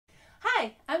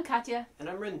Hi, I'm Katya. And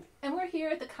I'm Rin. And we're here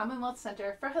at the Commonwealth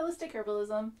Center for Holistic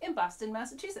Herbalism in Boston,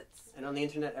 Massachusetts. And on the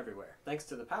internet everywhere, thanks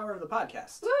to the power of the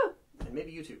podcast. Woo! And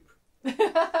maybe YouTube.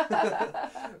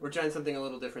 We're trying something a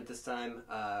little different this time.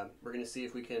 We're going to see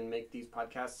if we can make these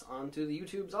podcasts onto the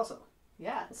YouTubes also.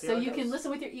 Yeah, so you can listen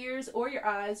with your ears or your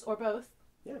eyes or both.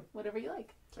 Yeah. Whatever you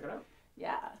like. Check it out.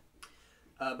 Yeah.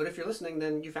 But if you're listening,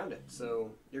 then you found it,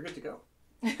 so you're good to go.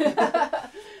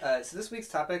 So this week's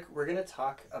topic, we're going to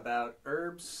talk about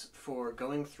herbs for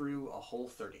going through a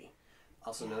Whole30,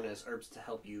 also known as herbs to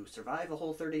help you survive a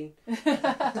Whole30,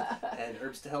 and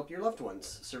herbs to help your loved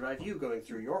ones survive you going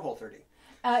through your Whole30.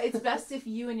 It's best if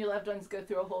you and your loved ones go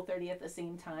through a Whole30 at the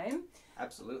same time.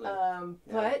 Absolutely.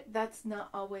 But that's not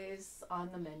always on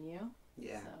the menu.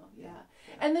 Yeah. So, yeah.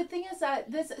 And the thing is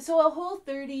that so a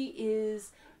Whole30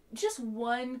 is just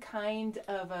one kind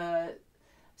of a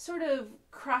sort of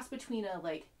cross between a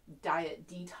diet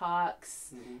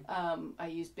detox. Mm-hmm. I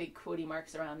use big quotey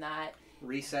marks around that.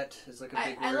 Reset is like a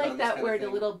big word. I like that word a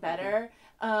little better.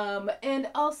 And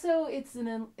also it's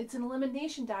an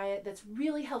elimination diet that's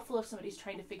really helpful if somebody's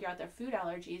trying to figure out their food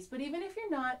allergies. But even if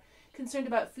you're not concerned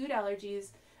about food allergies,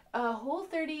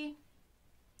 Whole30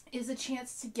 is a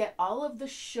chance to get all of the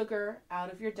sugar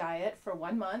out of your diet for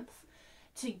 1 month,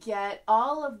 to get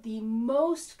all of the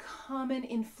most common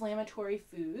inflammatory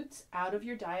foods out of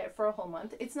your diet for a whole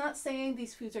month. It's not saying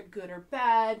these foods are good or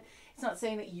bad. It's not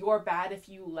saying that you're bad if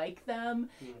you like them.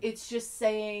 It's just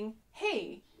saying,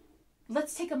 hey,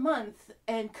 let's take a month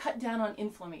and cut down on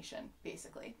inflammation,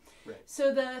 basically. Right.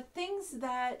 So the things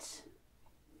that...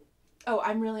 Oh,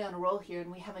 I'm really on a roll here,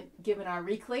 and we haven't given our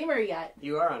reclaimer yet.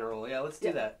 You are on a roll. Yeah, let's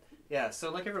do that. Yeah,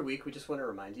 so like every week, we just want to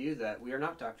remind you that we are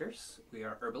not doctors. We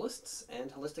are herbalists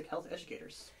and holistic health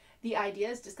educators. The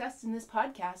ideas discussed in this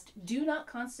podcast do not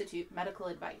constitute medical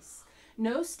advice.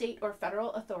 No state or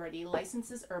federal authority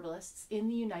licenses herbalists in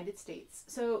the United States,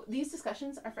 so these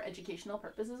discussions are for educational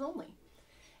purposes only.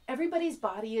 Everybody's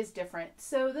body is different,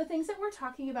 so the things that we're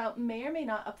talking about may or may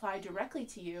not apply directly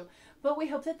to you, but we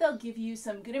hope that they'll give you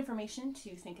some good information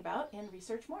to think about and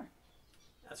research more.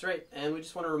 That's right, and we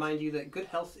just want to remind you that good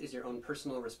health is your own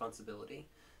personal responsibility.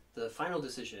 The final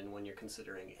decision when you're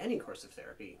considering any course of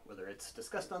therapy, whether it's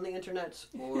discussed on the internet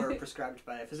or prescribed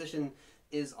by a physician,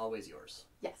 is always yours.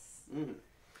 Yes. Mm-hmm.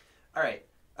 All right,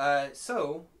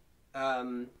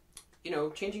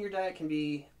 changing your diet can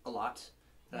be a lot.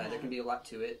 There can be a lot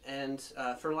to it, and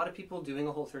for a lot of people, doing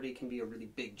a Whole30 can be a really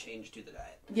big change to the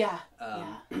diet. Yeah.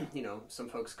 Some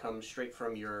folks come straight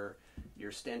from your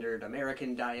standard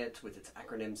American diet with its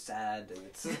acronym SAD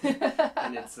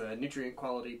and its nutrient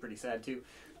quality pretty sad too,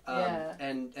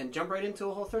 and jump right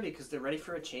into a Whole30 because they're ready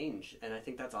for a change, and I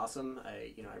think that's awesome.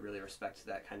 I really respect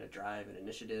that kind of drive and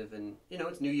initiative, and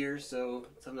it's New Year's, so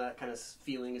some of that kind of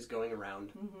feeling is going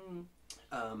around.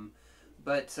 Mm-hmm.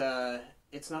 But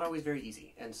it's not always very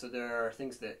easy, and so there are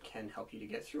things that can help you to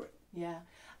get through it. Yeah.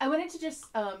 I wanted to just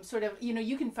sort of,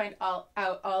 you can find all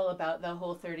about the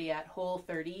Whole30 at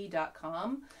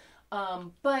Whole30.com.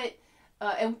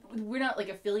 And we're not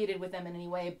affiliated with them in any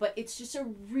way, but it's just a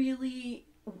really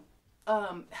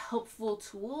helpful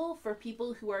tool for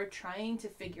people who are trying to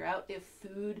figure out if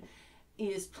food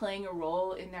is playing a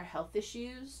role in their health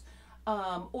issues,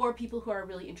 or people who are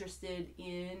really interested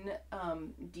in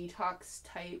detox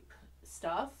type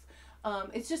stuff.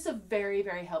 It's just a very,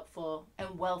 very helpful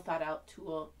and well thought out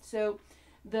tool. So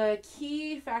the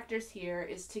key factors here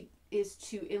is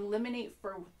to eliminate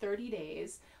for 30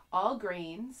 days all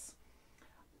grains,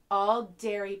 all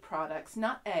dairy products,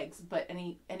 not eggs, but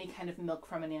any kind of milk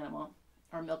from an animal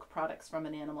or milk products from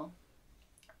an animal,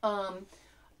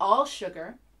 all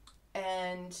sugar,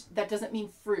 and that doesn't mean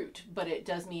fruit, but it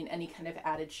does mean any kind of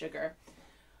added sugar,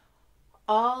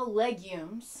 all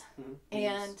legumes,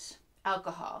 and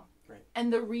alcohol. Right.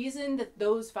 And the reason that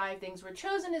those 5 things were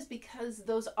chosen is because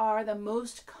those are the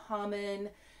most common,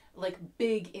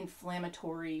 big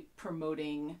inflammatory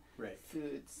promoting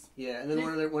foods. Yeah, and then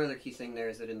one other key thing there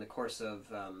is that in the course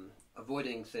of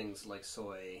avoiding things like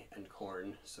soy and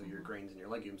corn, so your grains and your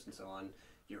legumes and so on,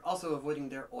 you're also avoiding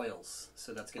their oils.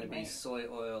 So that's going to be soy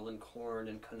oil and corn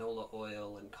and canola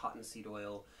oil and cottonseed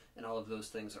oil, and all of those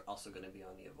things are also going to be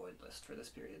on the avoid list for this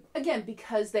period. Again,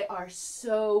 because they are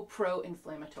so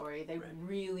pro-inflammatory. They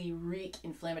really wreak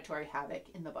inflammatory havoc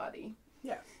in the body.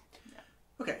 Yeah.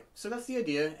 Okay, so that's the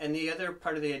idea. And the other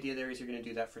part of the idea there is you're going to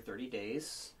do that for 30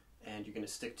 days, and you're going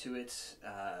to stick to it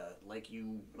like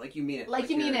you mean it. Like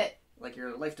you mean it. Like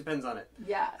your life depends on it.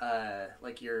 Yeah.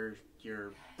 Like your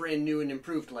brand new and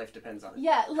improved life depends on it.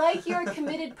 Yeah, like you're a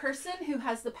committed person who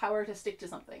has the power to stick to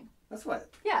something. That's what.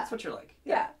 Yeah. That's what you're like.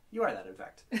 Yeah. You are that, in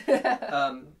fact.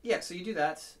 Yeah, so you do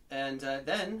that, and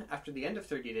then, after the end of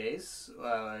 30 days,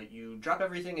 you drop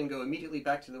everything and go immediately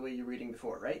back to the way you were eating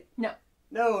before, right? No.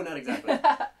 No, not exactly.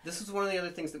 This is one of the other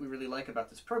things that we really like about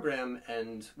this program,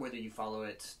 and whether you follow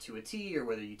it to a T or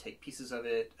whether you take pieces of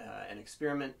it and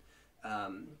experiment,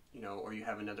 or you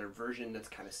have another version that's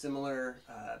kind of similar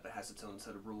but has its own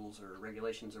set of rules or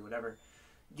regulations or whatever.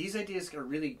 These ideas are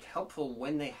really helpful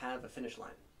when they have a finish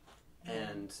line.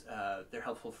 And they're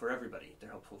helpful for everybody. They're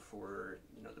helpful for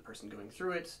the person going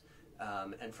through it,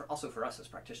 and also for us as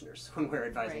practitioners when we're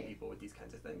advising people with these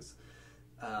kinds of things.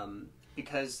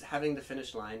 Because having the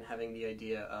finish line, having the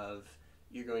idea of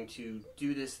you're going to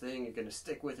do this thing, you're going to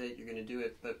stick with it, you're going to do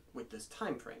it, but with this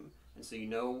time frame, and so you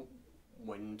know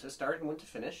when to start and when to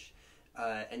finish,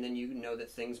 and then you know that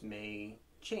things may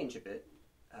change a bit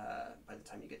by the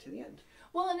time you get to the end.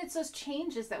 Well, and it's those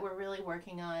changes that we're really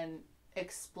working on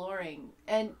exploring,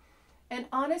 and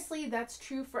honestly, that's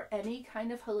true for any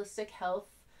kind of holistic health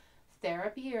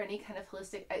therapy or any kind of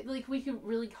holistic, like, we can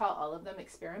really call all of them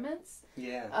experiments.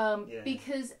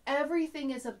 Because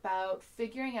everything is about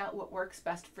figuring out what works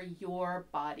best for your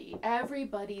body.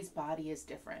 Everybody's body is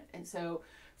different, and so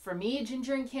for me,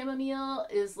 ginger and chamomile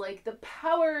is like the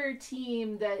power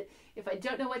team that if I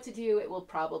don't know what to do, it will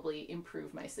probably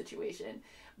improve my situation.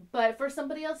 But for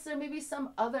somebody else, there may be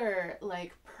some other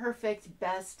like perfect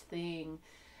best thing.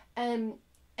 And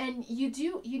you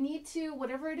need to,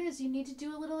 whatever it is, you need to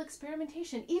do a little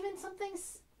experimentation. Even something,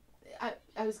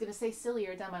 I was going to say silly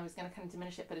or dumb, I was going to kind of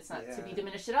diminish it, but it's not to be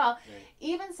diminished at all. Right.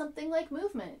 Even something like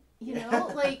movement,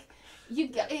 like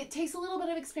it takes a little bit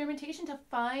of experimentation to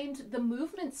find the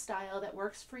movement style that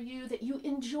works for you, that you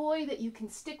enjoy, that you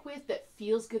can stick with, that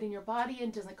feels good in your body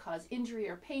and doesn't cause injury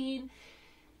or pain.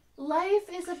 Life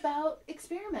is about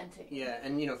experimenting. Yeah,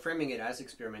 and framing it as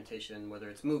experimentation, whether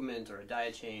it's movement or a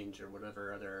diet change or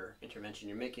whatever other intervention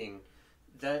you're making,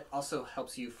 that also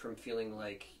helps you from feeling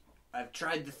like, I've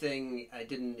tried the thing, I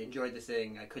didn't enjoy the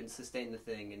thing, I couldn't sustain the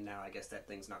thing, and now I guess that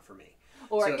thing's not for me.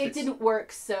 Or so it didn't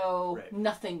work, so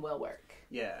nothing will work.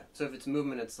 Yeah, so if it's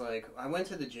movement, it's like, I went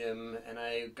to the gym and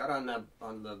I got on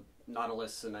the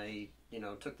Nautilus and I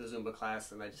took the Zumba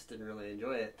class and I just didn't really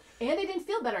enjoy it. And I didn't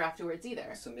feel better afterwards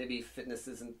either. So maybe fitness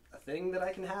isn't a thing that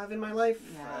I can have in my life.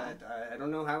 Yeah. I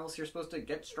don't know how else you're supposed to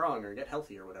get strong or get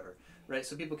healthy or whatever. Right?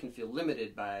 So people can feel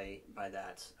limited by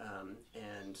that.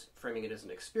 And framing it as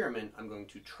an experiment, I'm going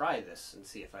to try this and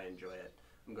see if I enjoy it.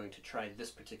 I'm going to try this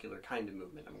particular kind of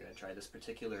movement. I'm going to try this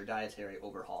particular dietary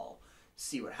overhaul.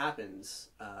 See what happens.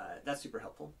 That's super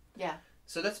helpful. Yeah.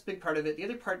 So that's a big part of it. The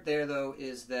other part there, though,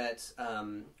 is that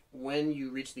when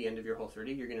you reach the end of your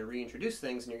Whole30, you're going to reintroduce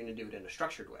things and you're going to do it in a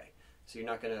structured way. So you're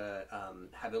not going to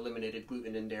have eliminated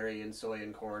gluten and dairy and soy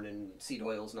and corn and seed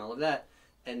oils and all of that,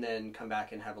 and then come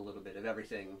back and have a little bit of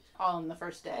everything. All on the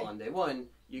first day. All on day one.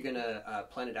 You're going to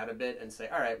plan it out a bit and say,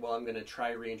 all right, well, I'm going to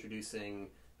try reintroducing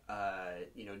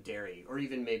dairy, or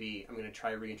even maybe I'm going to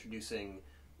try reintroducing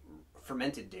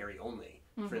fermented dairy only.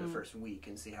 For the first week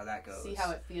and see how that goes. See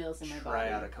how it feels in my body. Try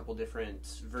out a couple different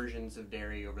versions of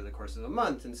dairy over the course of a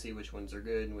month and see which ones are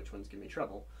good and which ones give me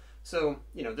trouble. So,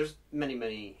 there's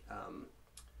many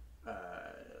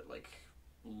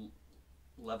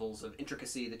levels of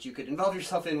intricacy that you could involve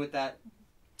yourself in with that.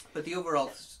 But the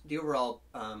overall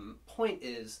point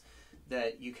is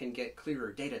that you can get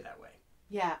clearer data that way.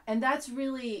 Yeah, and that's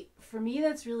really, for me,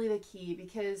 that's really the key,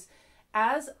 because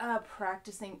as a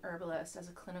practicing herbalist, as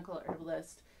a clinical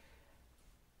herbalist,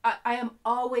 I am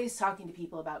always talking to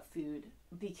people about food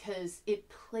because it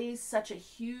plays such a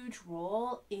huge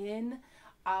role in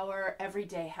our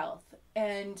everyday health.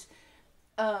 And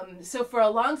so for a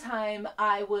long time,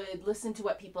 I would listen to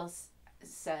what people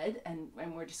said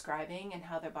and were describing and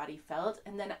how their body felt.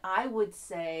 And then I would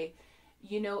say,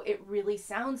 it really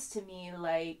sounds to me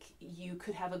like you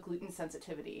could have a gluten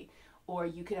sensitivity or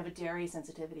you could have a dairy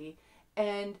sensitivity.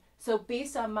 And so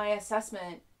based on my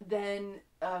assessment, then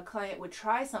a client would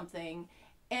try something,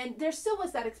 and there still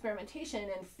was that experimentation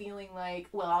and feeling like,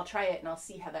 well, I'll try it and I'll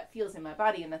see how that feels in my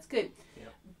body, and that's good. Yeah.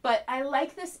 But I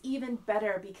like this even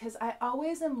better because I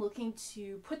always am looking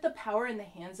to put the power in the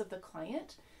hands of the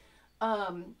client.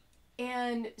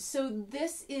 And so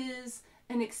this is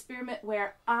an experiment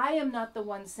where I am not the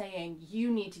one saying, you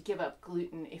need to give up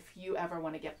gluten if you ever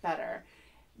want to get better.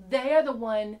 They are the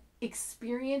one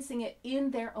experiencing it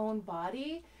in their own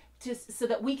body, so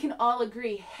that we can all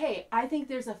agree, hey, I think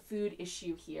there's a food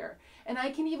issue here. And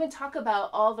I can even talk about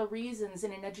all the reasons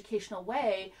in an educational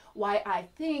way why I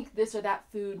think this or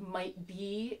that food might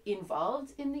be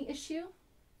involved in the issue.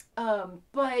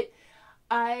 But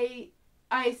I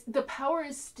the power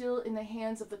is still in the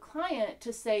hands of the client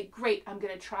to say, great, I'm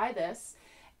going to try this.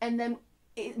 And then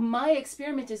my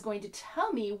experiment is going to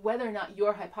tell me whether or not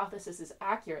your hypothesis is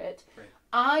accurate. Right.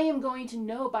 I am going to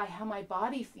know by how my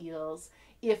body feels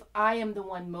if I am the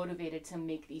one motivated to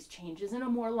make these changes in a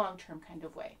more long-term kind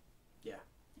of way. Yeah.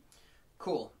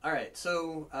 Cool. All right.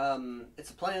 So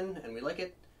it's a plan, and we like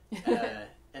it.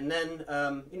 And then,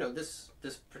 this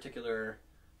particular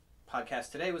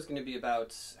podcast today was going to be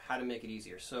about how to make it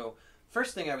easier. So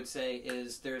first thing I would say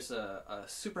is there's a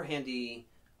super handy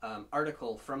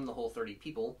article from the Whole30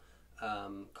 people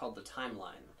called The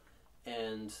Timeline.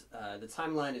 And the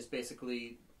timeline is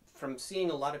basically from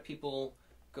seeing a lot of people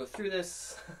go through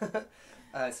this.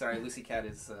 Sorry, Lucy Cat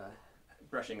is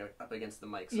brushing up against the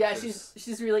mic. So yeah,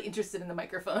 she's really interested in the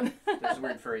microphone. There's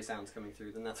weird furry sounds coming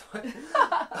through, then that's why.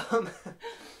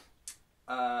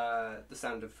 The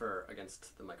sound of fur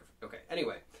against the microphone. Okay,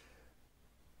 anyway.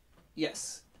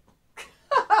 Yes.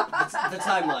 The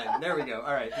timeline. There we go.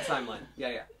 All right, the timeline. Yeah.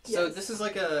 Yes. So this is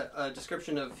like a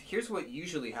description of here's what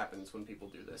usually happens when people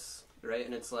do this, right?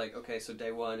 And it's like, okay, so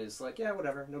day one is like, yeah,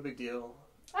 whatever, no big deal.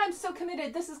 I'm so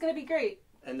committed. This is going to be great.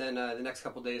 And then the next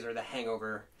couple days are the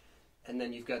hangover. And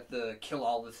then you've got the kill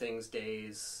all the things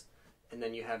days. And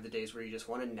then you have the days where you just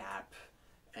want to nap.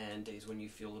 And days when you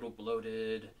feel a little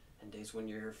bloated. And days when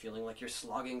you're feeling like you're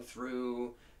slogging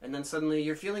through. And then suddenly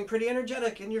you're feeling pretty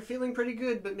energetic and you're feeling pretty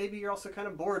good. But maybe you're also kind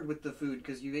of bored with the food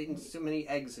because you've eaten so many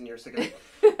eggs and you're sick of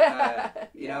it.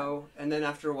 You know? And then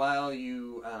after a while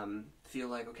you feel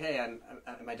like, okay, am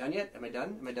I done yet? Am I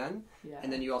done? Am I done? Yeah.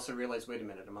 And then you also realize, wait a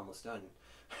minute, I'm almost done.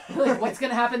 Like, what's going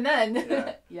to happen then?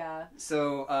 Yeah. Yeah.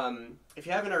 So if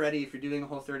you haven't already, if you're doing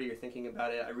Whole30 or thinking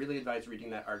about it, I really advise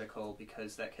reading that article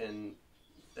because that can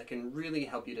really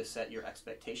help you to set your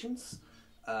expectations,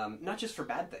 not just for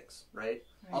bad things, right?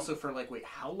 Also for like, wait,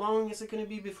 how long is it going to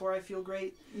be before I feel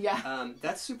great? Yeah.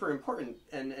 That's super important,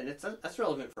 and that's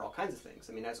relevant for all kinds of things.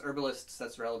 I mean, as herbalists,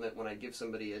 that's relevant when I give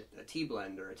somebody a tea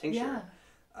blend or a tincture.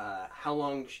 Yeah. How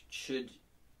long should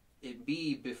it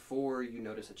be before you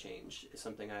notice a change is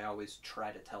something I always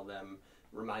try to tell them,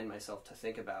 remind myself to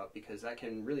think about, because that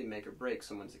can really make or break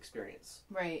someone's experience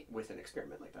with an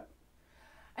experiment like that.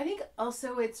 I think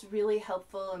also it's really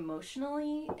helpful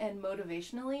emotionally and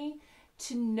motivationally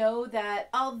to know that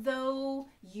although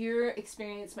your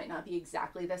experience might not be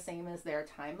exactly the same as their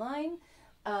timeline,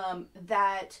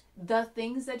 that the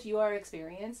things that you are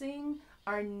experiencing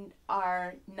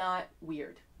are not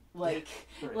weird. Like,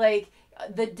 like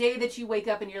the day that you wake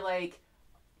up and you're like,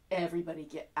 everybody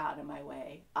get out of my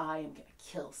way. I am going to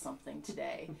kill something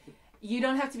today. You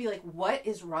don't have to be like, what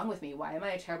is wrong with me? Why am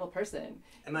I a terrible person?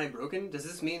 Am I broken? Does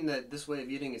this mean that this way of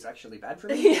eating is actually bad for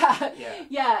me?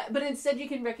 Yeah. But instead you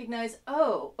can recognize,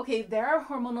 oh, okay, there are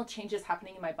hormonal changes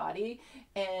happening in my body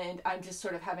and I'm just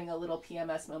sort of having a little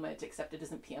PMS moment, except it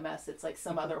isn't PMS. It's like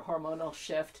some other hormonal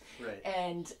shift. Right.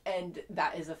 And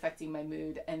that is affecting my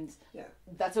mood, and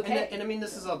that's okay. And I mean,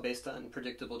 this is all based on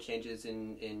predictable changes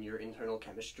in your internal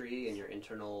chemistry and your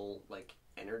internal, like,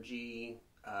 energy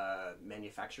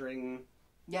manufacturing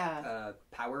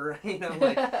power, you know,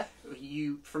 like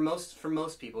for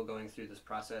most people going through this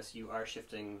process, you are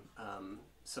shifting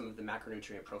some of the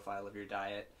macronutrient profile of your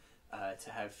diet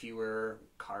to have fewer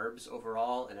carbs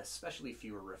overall, and especially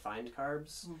fewer refined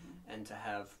carbs, and to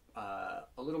have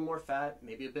a little more fat,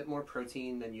 maybe a bit more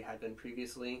protein than you had been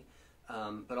previously,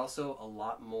 but also a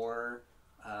lot more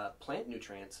plant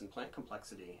nutrients and plant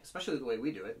complexity, especially the way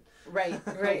we do it. Where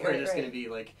there's going to be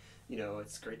like, you know,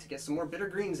 it's great to get some more bitter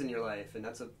greens in your life, and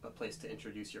that's a place to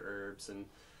introduce your herbs. And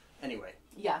anyway,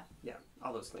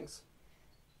 all those things.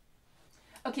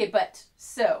 Okay, but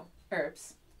so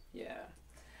herbs. Yeah.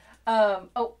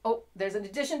 There's an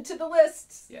addition to the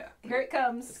list. Yeah. Here it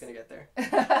comes. It's gonna get there.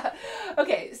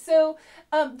 Okay, so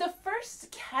the first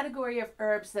category of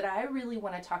herbs that I really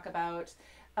want to talk about,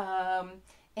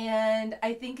 and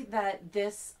I think that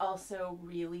this also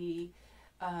really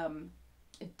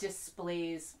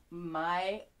displays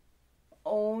my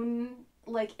own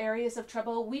like areas of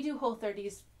trouble. We do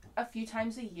Whole30s a few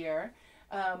times a year,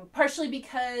 partially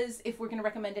because if we're going to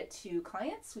recommend it to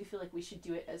clients, we feel like we should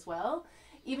do it as well,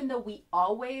 even though we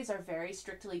always are very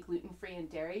strictly gluten-free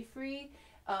and dairy-free,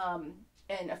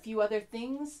 and a few other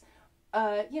things.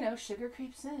 Sugar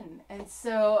creeps in, and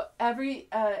so every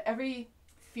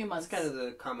few months. It's kind of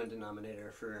the common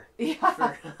denominator for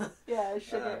sugar.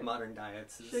 Modern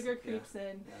diets. Sugar creeps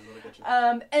in.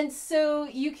 Yeah, and so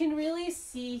you can really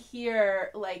see here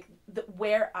like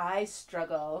where I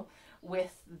struggle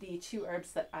with the two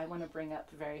herbs that I want to bring up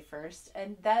very first,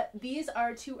 and that these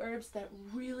are two herbs that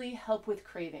really help with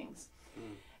cravings.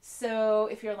 So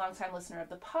if you're a longtime listener of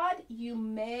the pod, you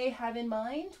may have in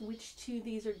mind which two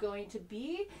these are going to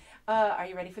be. Are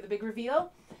you ready for the big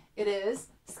reveal? It is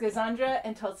Schizandra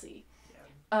and Tulsi.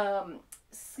 Yeah.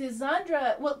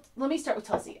 Schizandra, well, let me start with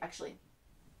Tulsi, actually.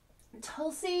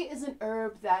 Tulsi is an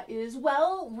herb that is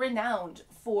well renowned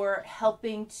for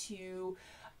helping to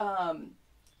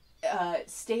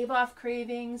stave off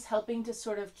cravings, helping to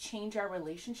sort of change our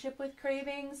relationship with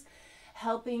cravings,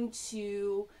 helping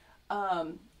to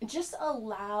just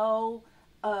allow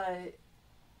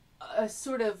a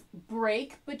sort of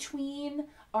break between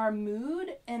our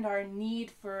mood and our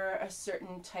need for a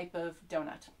certain type of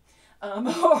donut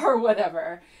or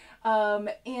whatever.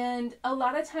 And a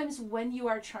lot of times when you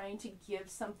are trying to give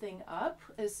something up,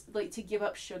 is like to give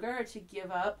up sugar or to give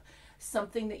up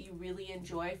something that you really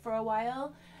enjoy for a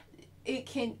while,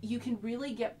 you can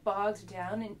really get bogged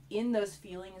down in those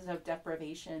feelings of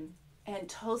deprivation. And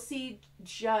Tulsi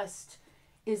just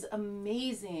is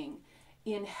amazing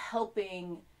in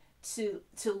helping to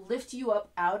lift you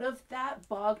up out of that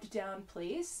bogged down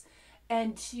place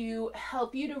and to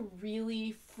help you to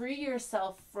really free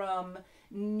yourself from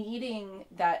needing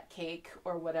that cake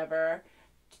or whatever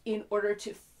in order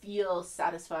to feel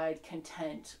satisfied,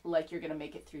 content, like you're going to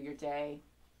make it through your day,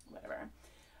 whatever.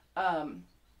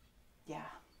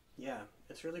 Yeah,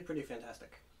 it's really pretty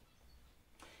fantastic.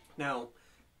 Now,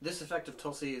 this effect of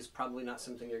Tulsi is probably not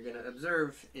something you're going to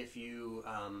observe if you,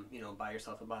 buy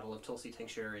yourself a bottle of Tulsi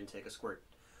tincture and take a squirt.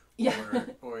 Yeah.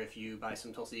 Or if you buy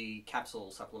some Tulsi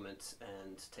capsule supplements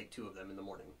and take 2 of them in the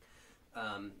morning.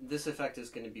 This effect is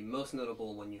going to be most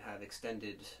notable when you have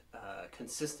extended,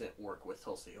 consistent work with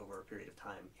Tulsi over a period of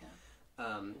time.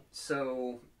 Yeah.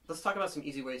 So let's talk about some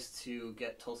easy ways to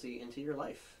get Tulsi into your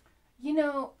life.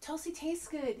 Tulsi tastes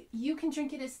good. You can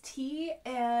drink it as tea,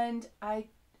 and I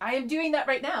am doing that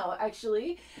right now,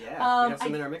 actually. Yeah, we have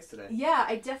some in our mix today. Yeah,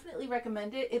 I definitely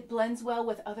recommend it. It blends well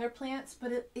with other plants,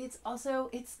 but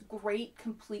it's great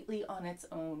completely on its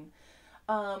own.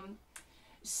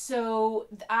 So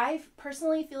I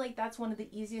personally feel like that's one of the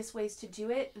easiest ways to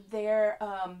do it. There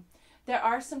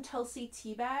are some Tulsi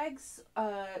tea bags.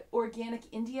 Organic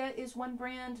India is one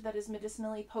brand that is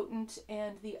medicinally potent,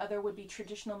 and the other would be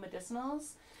Traditional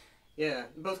Medicinals. Yeah,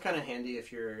 both kind of handy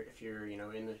if you're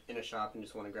in a shop and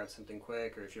just want to grab something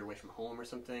quick, or if you're away from home or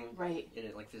something. Right.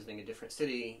 Like visiting a different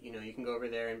city, you can go over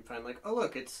there and find oh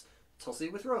look, it's Tulsi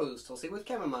with rose, Tulsi with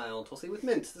chamomile, Tulsi with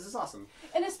mint. This is awesome.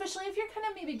 And especially if you're kind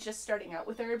of maybe just starting out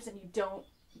with herbs and you don't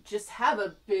just have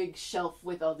a big shelf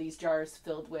with all these jars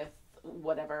filled with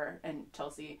whatever and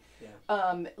Tulsi.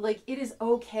 Yeah. It is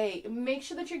okay. Make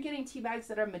sure that you're getting tea bags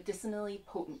that are medicinally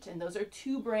potent, and those are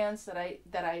 2 brands that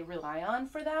I rely on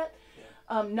for that.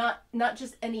 Yeah. Not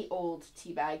just any old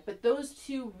tea bag, but those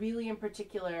 2 really in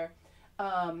particular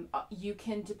you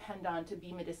can depend on to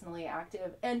be medicinally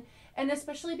active, and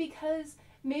especially because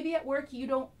maybe at work you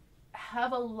don't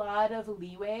have a lot of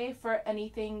leeway for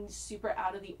anything super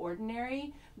out of the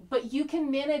ordinary, but you can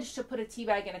manage to put a tea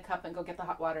bag in a cup and go get the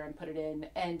hot water and put it in,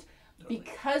 and totally.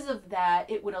 Because of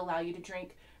that, it would allow you to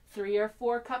drink 3 or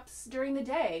 4 cups during the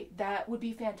day. That would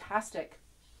be fantastic.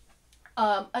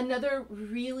 Another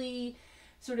really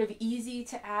sort of easy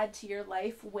to add to your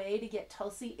life way to get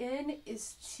Tulsi in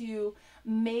is to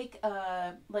make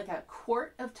a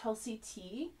quart of Tulsi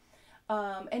tea.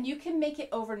 And you can make it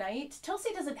overnight.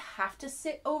 Tulsi doesn't have to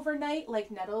sit overnight like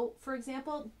nettle, for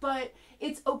example, but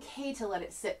it's okay to let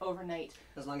it sit overnight.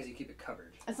 As long as you keep it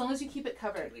covered. As long as you keep it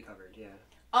covered. Tightly covered, yeah.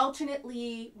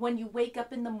 Alternately, when you wake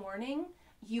up in the morning,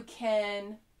 you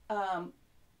can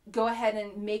go ahead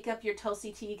and make up your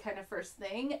Tulsi tea kind of first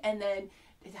thing, and then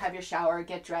have your shower,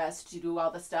 get dressed, do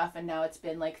all the stuff, and now it's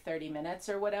been 30 minutes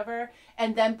or whatever,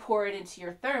 and then pour it into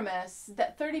your thermos.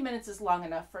 That 30 minutes is long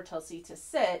enough for Tulsi to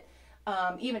sit.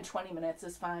 Even 20 minutes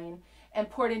is fine, and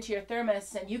pour it into your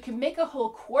thermos, and you can make a whole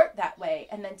quart that way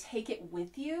and then take it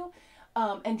with you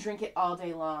and drink it all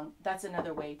day long. That's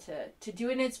another way to do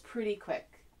it, and it's pretty quick.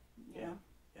 Yeah,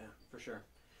 for sure.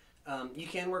 You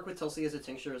can work with Tulsi as a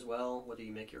tincture as well, whether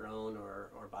you make your own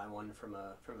or buy one from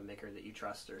a maker that you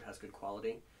trust or has good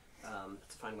quality.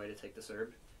 It's a fine way to take this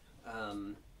herb.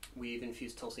 We've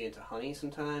infused Tulsi into honey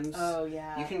sometimes. Oh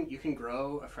yeah. You can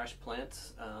grow a fresh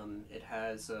plant. It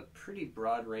has a pretty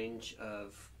broad range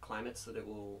of climates that it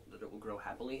will grow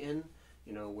happily in.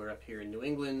 We're up here in New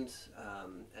England,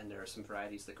 and there are some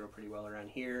varieties that grow pretty well around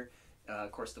here.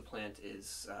 Of course, the plant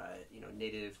is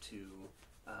native to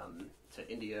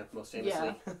India most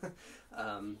famously,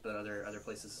 yeah. But other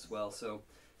places as well. So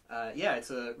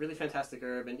it's a really fantastic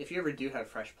herb. And if you ever do have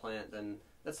fresh plant, then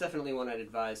that's definitely one I'd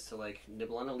advise to like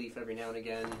nibble on a leaf every now and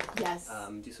again. Yes.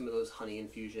 Do some of those honey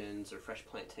infusions or fresh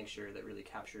plant tincture that really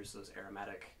captures those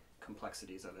aromatic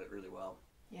complexities of it really well.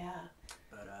 Yeah.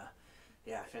 But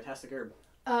yeah, fantastic herb.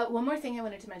 One more thing I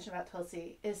wanted to mention about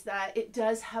Tulsi is that it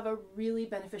does have a really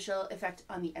beneficial effect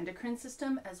on the endocrine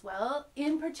system as well,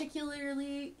 in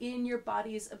particularly in your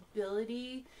body's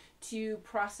ability to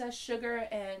process sugar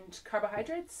and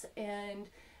carbohydrates. And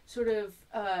sort of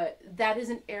that is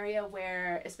an area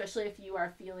where, especially if you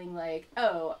are feeling like,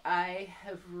 oh, I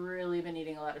have really been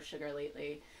eating a lot of sugar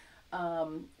lately,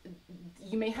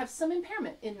 you may have some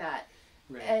impairment in that.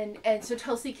 Right. And so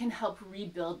Tulsi can help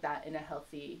rebuild that in a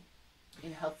healthy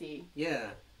yeah.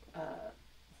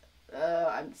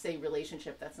 I'm saying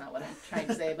relationship, that's not what I'm trying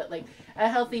to say, but like a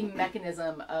healthy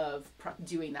mechanism of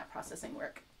doing that processing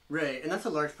work. Right, and that's a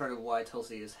large part of why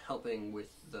Tulsi is helping with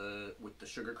the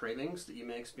sugar cravings that you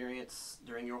may experience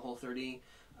during your Whole30,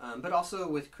 but also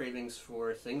with cravings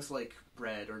for things like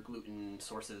bread or gluten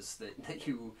sources that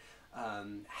you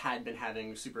had been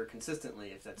having super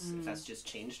consistently, if that's just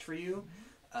changed for you.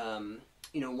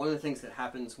 One of the things that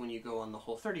happens when you go on the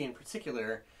Whole30 in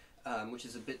particular, which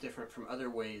is a bit different from other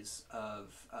ways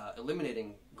of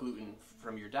eliminating gluten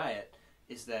from your diet,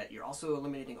 is that you're also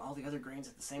eliminating all the other grains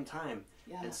at the same time.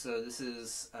 Yeah. And so this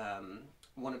is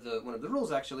one of the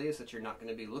rules actually is that you're not going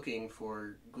to be looking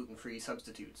for gluten-free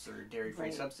substitutes or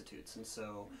dairy-free substitutes. And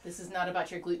so this is not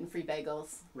about your gluten-free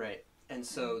bagels. Right. And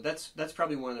so that's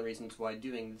probably one of the reasons why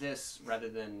doing this rather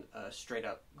than straight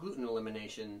up gluten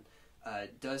elimination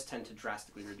does tend to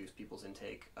drastically reduce people's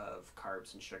intake of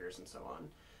carbs and sugars and so on.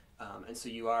 And so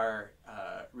you are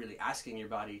really asking your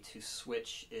body to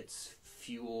switch its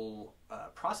fuel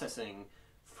processing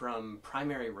from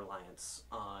primary reliance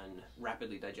on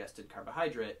rapidly digested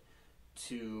carbohydrate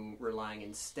to relying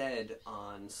instead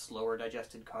on slower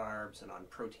digested carbs and on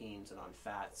proteins and on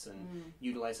fats and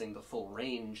utilizing the full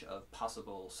range of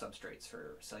possible substrates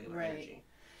for cellular energy.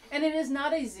 And it is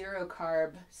not a zero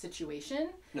carb situation.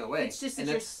 No way. It's just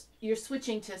that you're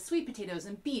switching to sweet potatoes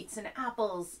and beets and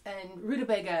apples and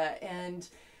rutabaga and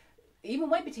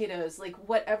even white potatoes, like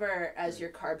whatever as your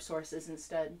carb sources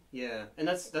instead. Yeah, and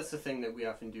that's the thing that we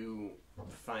often do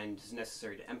find is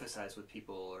necessary to emphasize with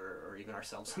people or even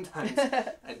ourselves sometimes.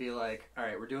 I'd be like, all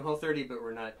right, we're doing Whole30, but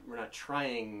we're not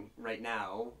trying right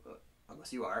now,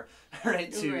 unless you are,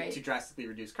 right, to drastically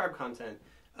reduce carb content.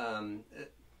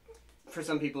 For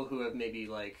some people who have maybe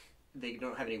like they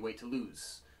don't have any weight to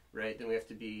lose, right? Then we have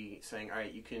to be saying, all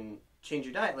right, you can change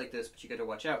your diet like this, but you got to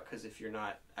watch out because if you're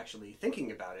not actually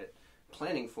thinking about it,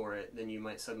 planning for it, then you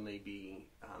might suddenly be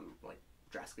like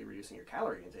drastically reducing your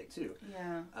calorie intake too.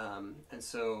 Yeah. And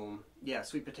so yeah,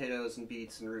 sweet potatoes and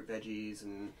beets and root veggies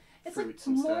and it's fruits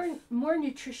like and stuff. More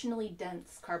nutritionally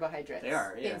dense carbohydrates. They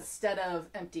are, yeah. Instead of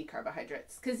empty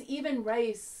carbohydrates, because even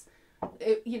rice,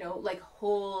 like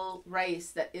whole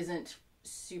rice that isn't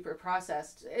super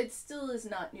processed, it still is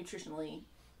not nutritionally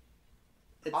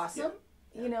awesome.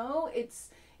 Yeah.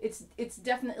 It's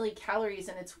definitely calories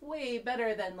and it's way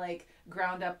better than like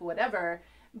ground up whatever,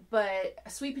 but a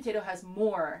sweet potato has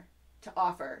more to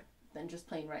offer than just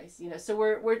plain rice, so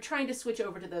we're trying to switch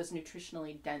over to those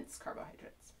nutritionally dense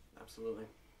carbohydrates. Absolutely.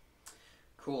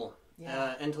 Cool.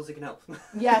 Yeah. And Tulsi can help.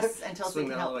 Yes, and Tulsi can help. Swing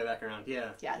that all the way back around.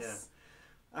 Yeah. Yes. Yeah.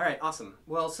 All right, awesome.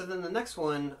 Well, so then the next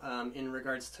one in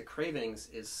regards to cravings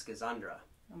is schizandra.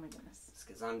 Oh my goodness.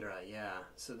 Schizandra, yeah.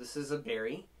 So this is a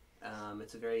berry.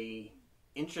 It's a very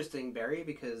interesting berry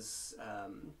because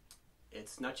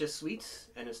it's not just sweet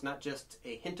and it's not just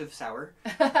a hint of sour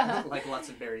like lots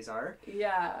of berries are.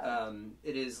 Yeah.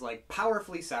 It is like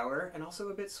powerfully sour and also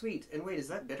a bit sweet. And wait, is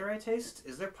that bitter I taste?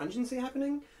 Is there pungency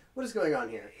happening? What is going on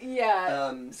here?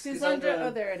 Yeah. Schizandra,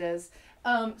 oh, there it is.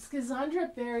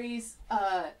 Schizandra berries,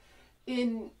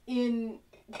 in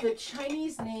the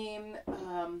Chinese name,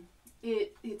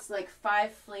 it's like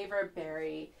 5 flavor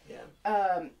berry.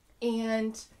 Yeah.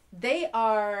 And they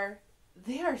are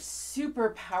super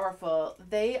powerful.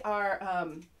 They are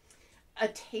a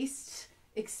taste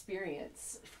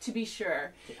experience, to be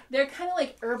sure. Yeah. They're kind of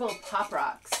like herbal pop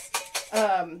rocks.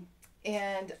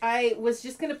 And I was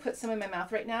just going to put some in my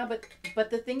mouth right now, but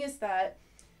the thing is that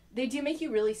they do make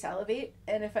you really salivate,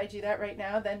 and if I do that right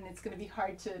now, then it's going to be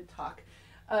hard to talk.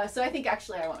 So I think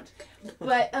actually I won't.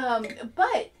 But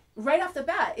right off the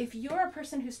bat, if you're a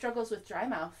person who struggles with dry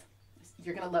mouth,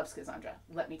 you're going to love schizandra,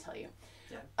 let me tell you.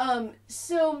 Yeah.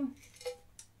 So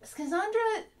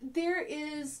schizandra,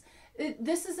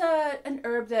 this is an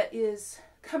herb that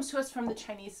comes to us from the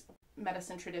Chinese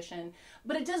medicine tradition,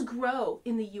 but it does grow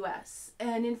in the U.S.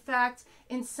 And in fact,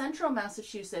 in central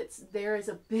Massachusetts, there is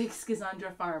a big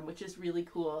schizandra farm, which is really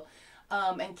cool.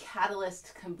 And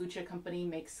Catalyst Kombucha Company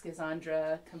makes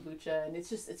Schizandra kombucha, and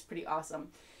it's pretty awesome.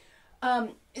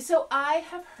 So I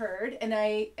have heard, and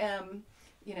I am,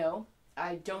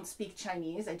 I don't speak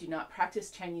Chinese. I do not practice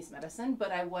Chinese medicine,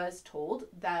 but I was told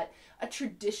that a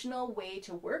traditional way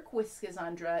to work with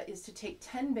Schizandra is to take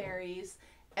 10 berries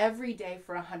every day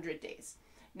for 100 days.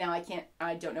 Now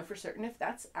I don't know for certain if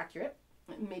that's accurate.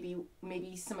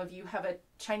 Maybe some of you have a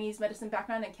Chinese medicine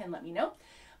background and can let me know.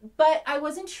 But I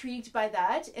was intrigued by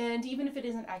that, and even if it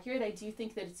isn't accurate, I do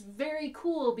think that it's very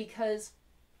cool because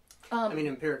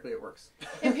empirically it works.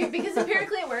 Because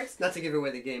empirically it works. Not to give away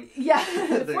the game. Yeah,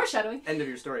 the foreshadowing. End of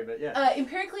your story, but yeah.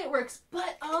 Empirically it works,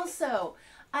 but also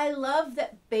I love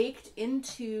that baked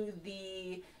into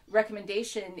the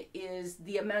recommendation is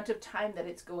the amount of time that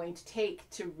it's going to take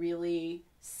to really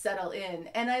settle in.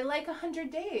 And I like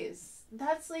 100 days.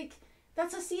 That's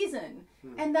a season.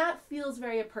 And that feels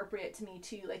very appropriate to me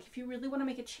too. Like if you really want to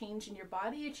make a change in your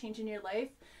body, a change in your life,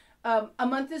 a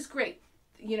month is great.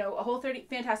 A Whole30,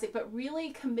 fantastic. But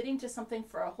really committing to something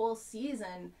for a whole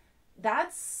season,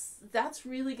 that's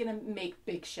really going to make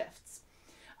big shifts.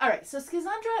 All right, so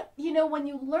Schizandra, when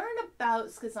you learn about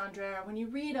Schizandra, when you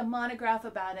read a monograph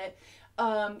about it,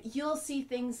 you'll see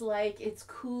things like it's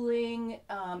cooling,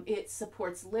 it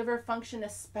supports liver function,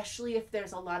 especially if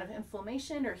there's a lot of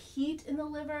inflammation or heat in the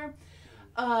liver,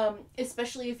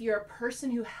 especially if you're a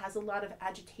person who has a lot of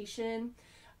agitation.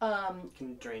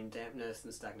 Can drain dampness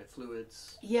and stagnant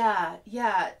fluids. Yeah.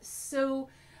 So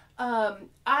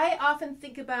I often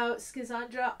think about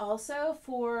Schizandra also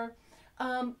for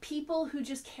people who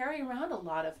just carry around a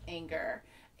lot of anger.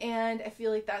 And I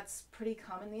feel like that's pretty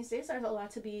common these days. There's a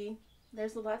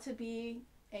lot to be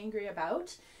angry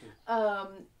about. So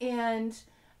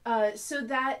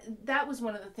that was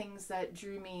one of the things that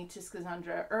drew me to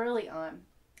Schizandra early on.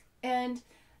 And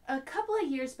a couple of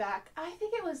years back, I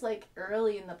think it was like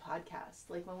early in the podcast,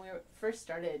 like when we first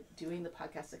started doing the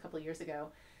podcast a couple of years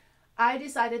ago, I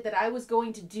decided that I was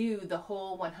going to do the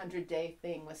whole 100-day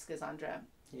thing with Schizandra.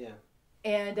 Yeah.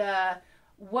 And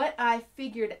what I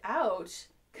figured out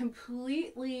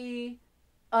completely,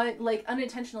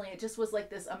 unintentionally, it just was like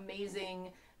this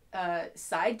amazing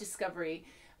side discovery,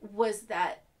 was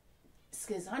that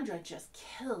Schizandra just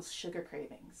kills sugar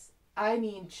cravings.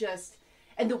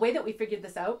 And the way that we figured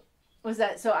this out was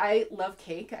that, so I love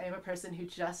cake. I am a person who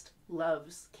just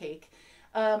loves cake.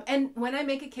 And when I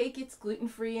make a cake, it's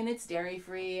gluten-free and it's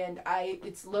dairy-free and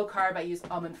it's low carb. I use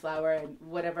almond flour and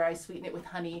whatever. I sweeten it with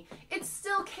honey. It's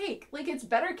still cake. Like, it's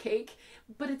better cake,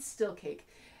 but it's still cake.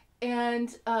 And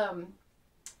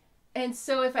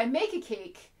so if I make a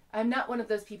cake, I'm not one of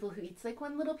those people who eats like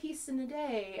one little piece in a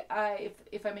day.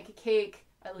 If I make a cake,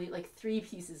 I'll eat like 3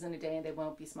 pieces in a day and they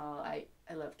won't be small. I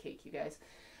love cake, you guys.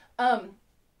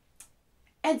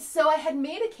 And so I had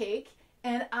made a cake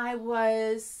and I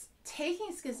was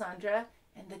taking Schizandra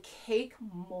and the cake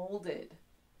molded.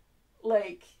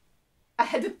 Like, I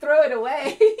had to throw it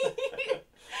away.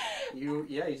 You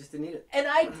just didn't eat it. And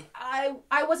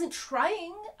I wasn't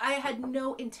trying. I had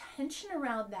no intention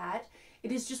around that.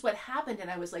 It is just what happened.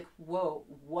 And I was like, whoa,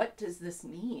 what does this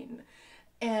mean?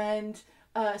 And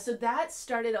so that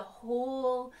started a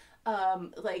whole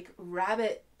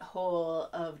rabbit hole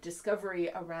of discovery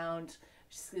around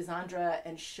Schizandra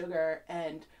and sugar.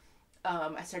 And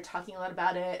I started talking a lot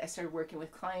about it. I started working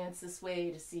with clients this way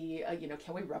to see,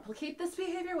 can we replicate this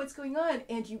behavior? What's going on?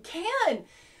 And you can.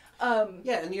 And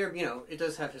it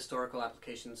does have historical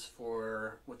applications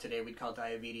for what today we'd call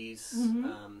diabetes,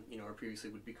 or previously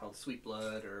would be called sweet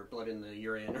blood or blood in the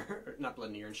urine, or not blood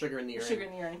in the urine, sugar in the urine. Sugar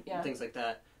in the urine, yeah. Things like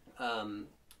that.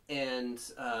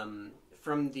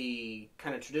 From the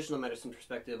kind of traditional medicine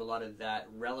perspective, a lot of that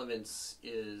relevance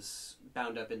is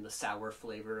bound up in the sour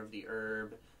flavor of the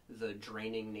herb, the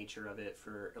draining nature of it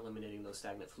for eliminating those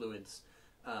stagnant fluids.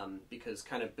 Because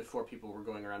kind of before people were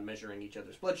going around measuring each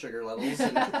other's blood sugar levels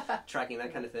and tracking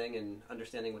that kind of thing and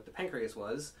understanding what the pancreas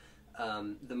was,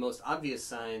 the most obvious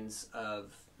signs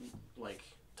of like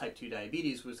type 2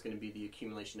 diabetes was going to be the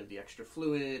accumulation of the extra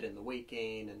fluid and the weight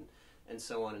gain and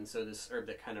so on. And so this herb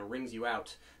that kind of wrings you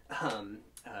out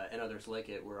and others like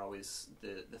it were always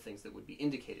the things that would be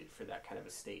indicated for that kind of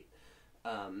a state.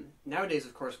 Nowadays,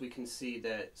 of course, we can see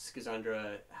that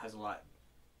Schizandra has a lot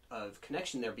of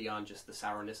connection there beyond just the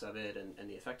sourness of it and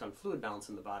the effect on fluid balance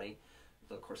in the body,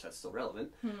 though of course that's still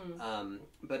relevant.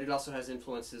 But it also has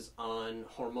influences on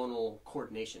hormonal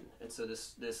coordination, and so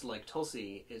this like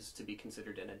Tulsi is to be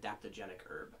considered an adaptogenic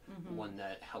herb, one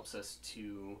that helps us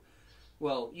to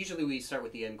Well, usually we start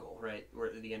with the end goal, right? Or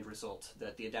the end result,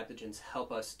 that the adaptogens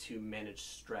help us to manage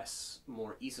stress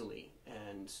more easily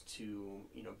and to,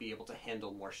 be able to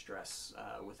handle more stress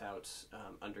without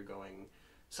undergoing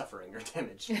suffering or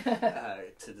damage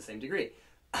to the same degree.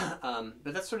 But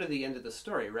that's sort of the end of the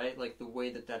story, right? Like the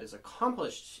way that is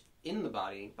accomplished in the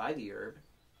body by the herb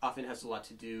often has a lot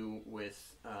to do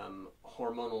with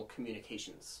hormonal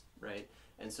communications, right?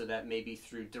 And so that may be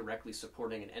through directly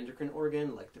supporting an endocrine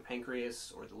organ like the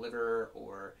pancreas or the liver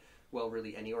or, well,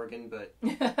 really any organ. But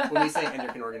when we say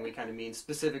endocrine organ, we kind of mean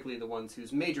specifically the ones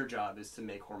whose major job is to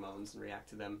make hormones and react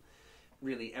to them.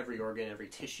 Really every organ, every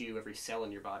tissue, every cell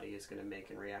in your body is going to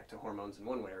make and react to hormones in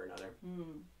one way or another.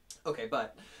 Okay,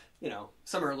 but,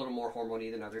 some are a little more hormone-y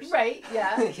than others. Right,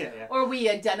 yeah. Yeah. Or we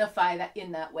identify that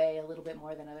in that way a little bit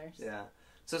more than others. Yeah.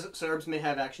 So herbs may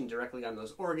have action directly on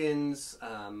those organs,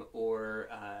 or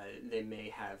they may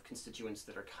have constituents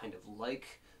that are kind of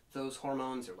like those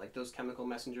hormones or like those chemical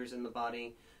messengers in the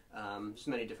body. There's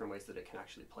many different ways that it can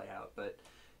actually play out, but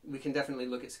we can definitely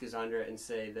look at Schizandra and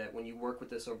say that when you work with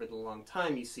this over the long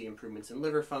time, you see improvements in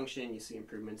liver function, you see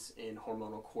improvements in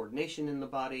hormonal coordination in the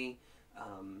body,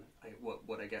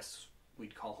 what I guess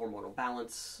we'd call hormonal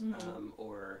balance,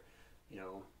 or,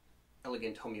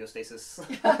 elegant homeostasis.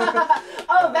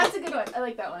 That's a good one. I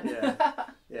like that one.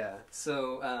 Yeah.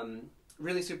 So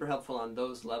really super helpful on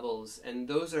those levels, and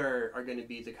those are going to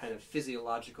be the kind of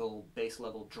physiological base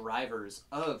level drivers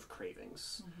of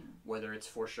cravings, whether it's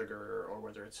for sugar or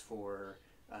whether it's for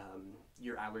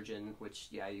your allergen, which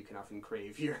you can often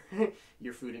crave your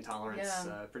food intolerance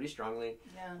pretty strongly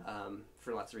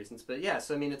for lots of reasons. But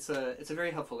so I mean it's a very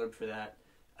helpful herb for that.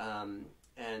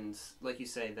 And like you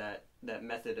say, that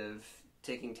method of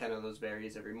taking 10 of those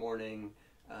berries every morning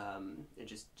and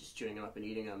just chewing them up and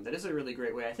eating them, that is a really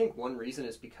great way. I think one reason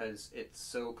is because it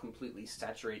so completely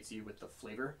saturates you with the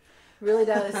flavor. Really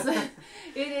does.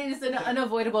 It is an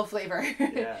unavoidable flavor.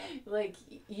 Yeah. Like,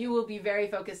 you will be very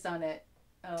focused on it.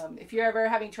 If you're ever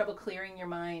having trouble clearing your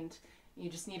mind,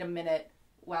 you just need a minute.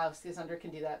 Wow, Schizandra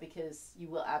can do that because you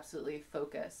will absolutely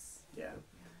focus. Yeah.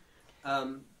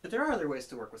 But there are other ways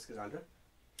to work with Schizandra.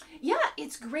 Yeah,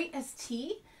 it's great as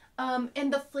tea.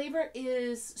 And the flavor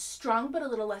is strong but a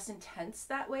little less intense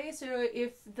that way. So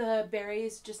if the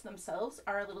berries just themselves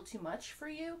are a little too much for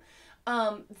you,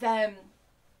 then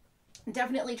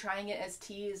definitely trying it as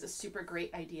tea is a super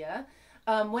great idea.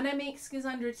 When I make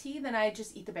Schizandra tea, then I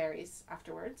just eat the berries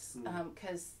afterwards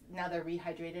because now they're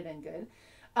rehydrated and good.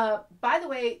 By the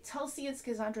way, Tulsi and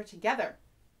Schizandra together,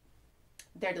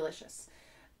 they're delicious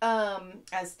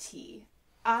as tea.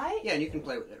 And you can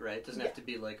play with it, right? It doesn't have to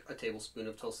be like a tablespoon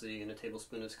of Tulsi and a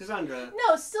tablespoon of Schizandra.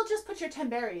 No, still just put your 10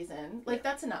 berries in.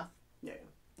 That's enough.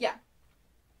 Yeah.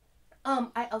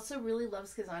 I also really love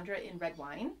Schizandra in red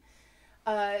wine.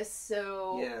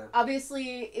 Obviously,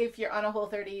 if you're on a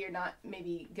Whole30, you're not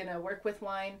maybe gonna work with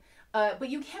wine. But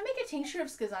you can make a tincture of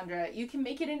Schizandra. You can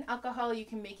make it in alcohol. You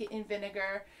can make it in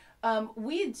vinegar. When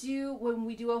we do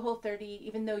a Whole30,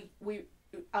 even though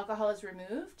alcohol is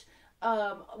removed,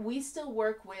 we still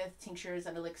work with tinctures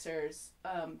and elixirs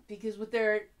because what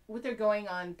they're going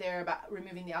on there about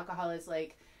removing the alcohol is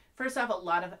like, first off, a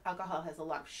lot of alcohol has a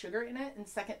lot of sugar in it, and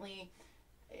secondly,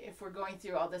 if we're going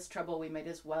through all this trouble, we might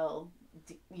as well,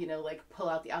 pull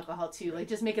out the alcohol too, like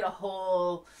just make it a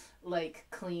whole,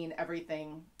 clean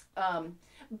everything.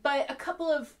 But a couple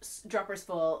of droppers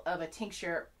full of a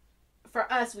tincture,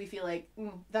 for us, we feel like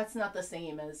that's not the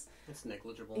same as... It's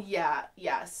negligible. Yeah.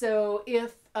 So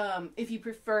if you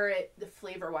prefer it the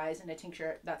flavor-wise in a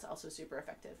tincture, that's also super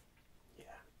effective. Yeah.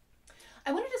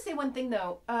 I wanted to say one thing,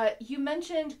 though. You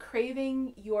mentioned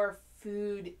craving your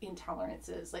food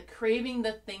intolerances, like craving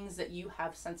the things that you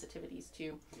have sensitivities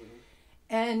to.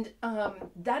 And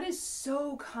that is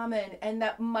so common, and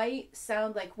that might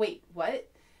sound like, wait,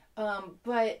 what?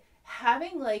 But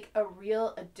having, a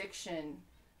real addiction...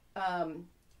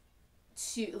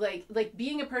 to like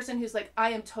being a person who's like, I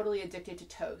am totally addicted to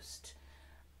toast.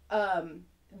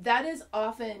 That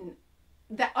often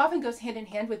goes hand in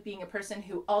hand with being a person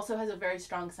who also has a very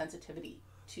strong sensitivity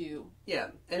to.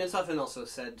 Yeah, and it's often also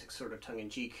said sort of tongue in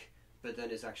cheek, but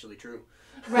then is actually true.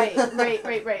 Right.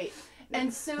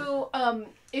 And so,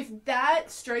 if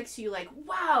that strikes you like,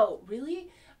 wow, really?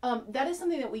 That is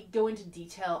something that we go into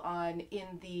detail on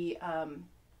in the,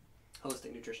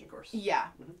 Holistic Nutrition course. Yeah.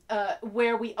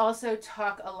 Where we also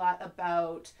talk a lot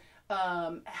about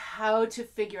how to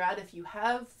figure out if you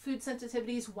have food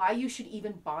sensitivities, why you should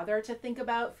even bother to think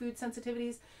about food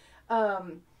sensitivities.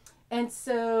 And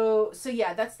so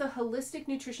that's the Holistic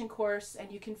Nutrition course,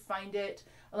 and you can find it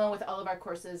along with all of our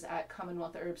courses at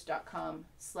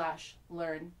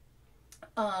commonwealthherbs.com/learn.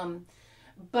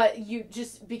 but you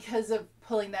just, because of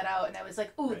pulling that out, and I was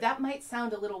like, ooh, that might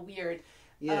sound a little weird.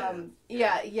 Yeah.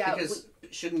 Yeah. Because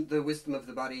shouldn't the wisdom of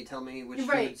the body tell me which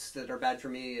foods that are bad for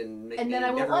me and make me then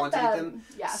I never want to eat them?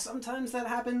 Yeah. Sometimes that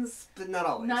happens, but not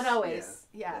always. Not always.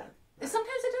 Yeah.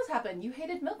 Sometimes it does happen. You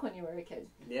hated milk when you were a kid.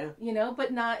 Yeah. You know,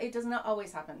 but it does not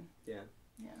always happen. Yeah.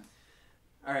 Yeah.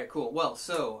 All right, cool. Well,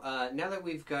 so now that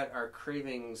we've got our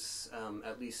cravings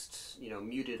at least,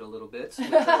 muted a little bit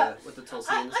with the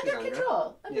tulsi and the under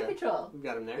control. Under control. We've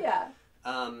got them there. Yeah.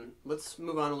 Let's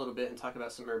move on a little bit and talk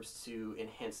about some herbs to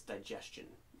enhance digestion.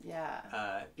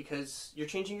 Yeah. Because you're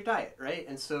changing your diet, right?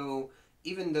 And so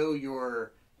even though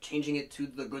you're changing it to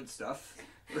the good stuff,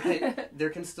 right,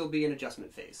 there can still be an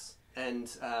adjustment phase. And,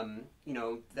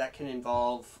 that can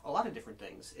involve a lot of different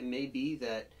things. It may be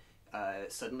that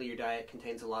suddenly your diet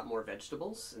contains a lot more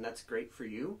vegetables, and that's great for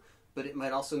you, but it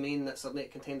might also mean that suddenly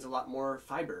it contains a lot more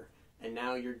fiber. And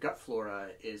now your gut flora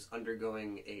is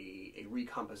undergoing a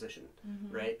recomposition,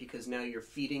 right? Because now you're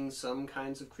feeding some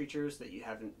kinds of creatures that you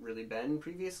haven't really been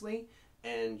previously,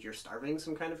 and you're starving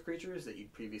some kind of creatures that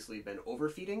you'd previously been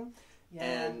overfeeding. Yeah.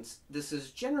 And this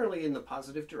is generally in the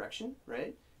positive direction,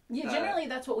 right? Yeah, generally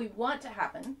that's what we want to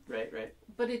happen. Right.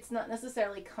 But it's not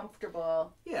necessarily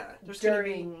comfortable. Yeah, there's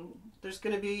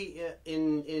going to be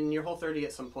in your Whole30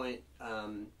 at some point.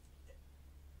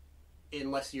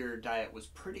 Unless your diet was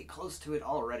pretty close to it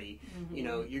already,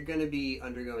 you're going to be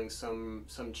undergoing some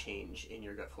change in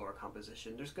your gut flora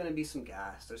composition. There's going to be some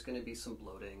gas, there's going to be some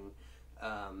bloating,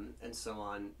 and so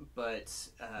on. But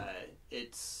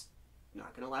it's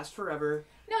not going to last forever.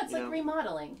 No, it's like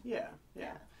remodeling. Yeah.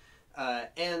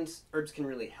 And herbs can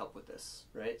really help with this,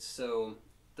 right? So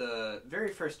the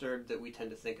very first herb that we tend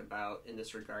to think about in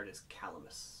this regard is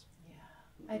calamus.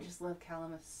 Yeah, I just love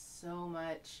calamus so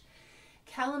much.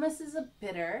 Calamus is a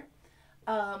bitter,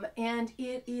 and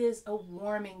it is a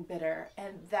warming bitter,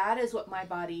 and that is what my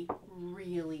body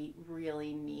really,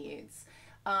 really needs.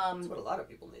 That's what a lot of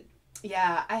people need.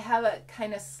 Yeah, I have a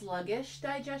kind of sluggish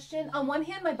digestion. On one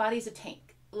hand, my body's a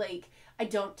tank. Like, I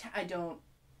don't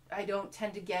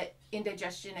tend to get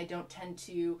indigestion. I don't tend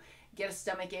to get a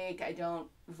stomach ache. I don't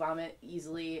vomit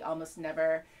easily, almost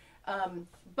never.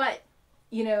 But,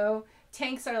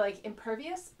 tanks are like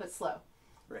impervious but slow.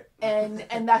 Right.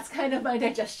 And that's kind of my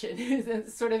digestion.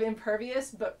 It's sort of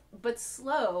impervious but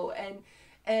slow.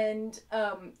 And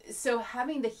so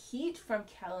having the heat from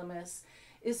calamus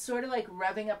is sort of like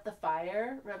revving up the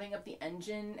fire, revving up the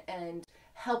engine, and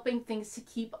helping things to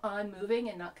keep on moving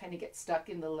and not kind of get stuck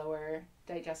in the lower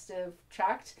digestive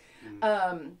tract.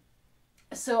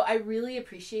 So I really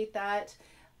appreciate that.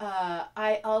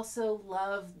 I also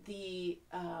love the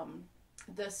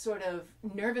sort of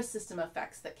nervous system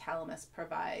effects that calamus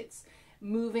provides,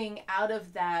 moving out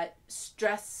of that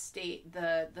stress state,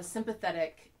 the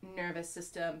sympathetic nervous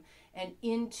system, and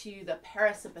into the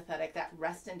parasympathetic, that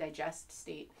rest and digest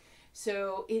state.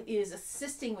 So it is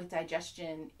assisting with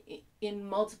digestion in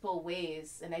multiple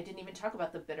ways, and I didn't even talk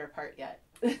about the bitter part yet.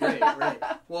 Right.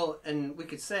 Well, and we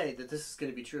could say that this is going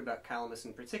to be true about calamus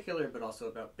in particular, but also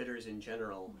about bitters in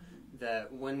general.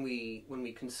 That when we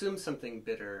consume something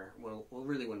bitter, well,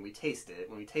 really when we taste it,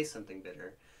 when we taste something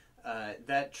bitter,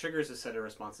 that triggers a set of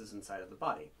responses inside of the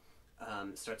body.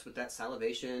 Starts with that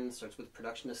salivation, starts with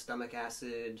production of stomach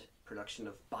acid, production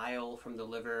of bile from the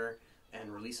liver, and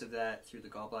release of that through the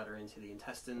gallbladder into the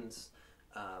intestines,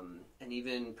 and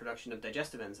even production of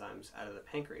digestive enzymes out of the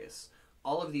pancreas.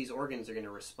 All of these organs are going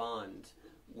to respond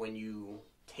when you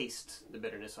taste the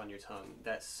bitterness on your tongue.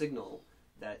 That signal,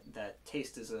 that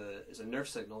taste is a nerve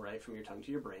signal, right, from your tongue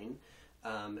to your brain.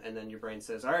 And then your brain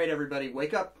says, all right, everybody,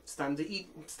 wake up. It's time to eat.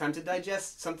 It's time to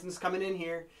digest. Something's coming in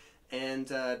here.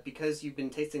 And because you've been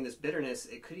tasting this bitterness,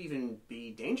 it could even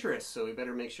be dangerous. So we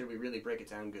better make sure we really break it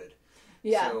down good.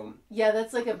 Yeah. Yeah,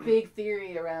 that's like a big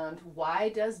theory around why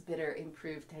does bitter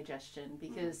improve digestion?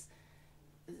 Because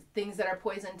things that are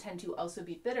poison tend to also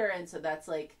be bitter. And so that's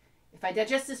like, if I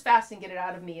digest this fast and get it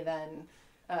out of me, then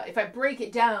if I break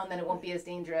it down, then it won't be as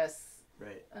dangerous.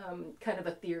 Right. Kind of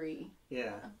a theory.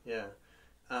 Yeah.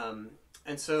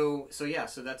 And so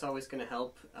that's always going to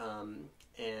help.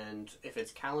 And if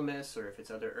it's calamus or if it's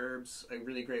other herbs, a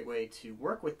really great way to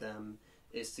work with them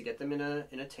is to get them in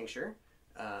a tincture,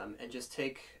 and just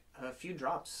take a few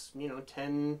drops,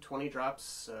 10, 20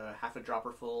 drops, half a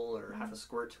dropper full or half a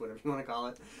squirt, whatever you want to call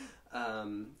it,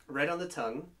 right on the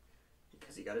tongue,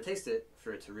 because you got to taste it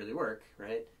for it to really work,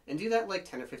 right? And do that like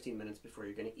 10 or 15 minutes before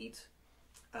you're going to eat.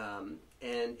 And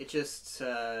it just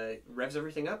revs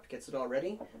everything up, gets it all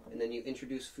ready, and then you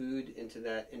introduce food into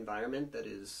that environment that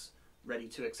is ready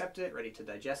to accept it, ready to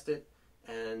digest it,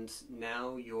 and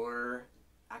now you're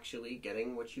actually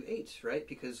getting what you ate, right?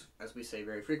 Because, as we say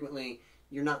very frequently,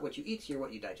 you're not what you eat, you're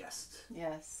what you digest.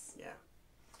 Yes. Yeah.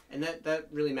 And that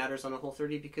really matters on a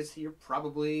Whole30 because you're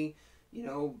probably,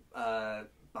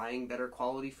 buying better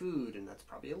quality food, and that's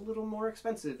probably a little more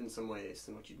expensive in some ways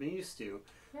than what you've been used to.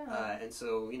 Yeah. And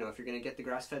so, if you're going to get the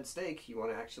grass-fed steak, you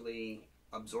want to actually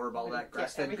absorb all that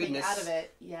grass-fed goodness out of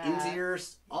it.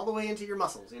 all the way into your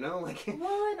muscles, Well,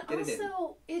 and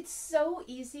also, it's so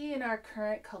easy in our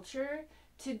current culture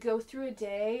to go through a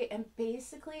day and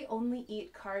basically only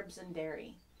eat carbs and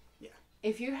dairy. Yeah.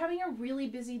 If you're having a really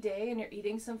busy day and you're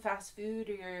eating some fast food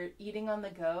or you're eating on the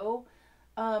go,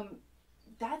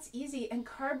 that's easy. And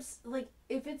carbs, like,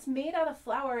 if it's made out of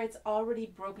flour, it's already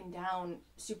broken down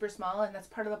super small, and that's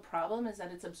part of the problem, is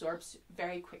that it's absorbed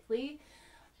very quickly.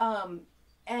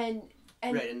 And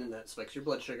right, and then that spikes your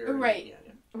blood sugar. Right.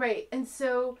 Right. And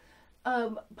so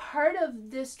part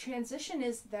of this transition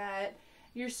is that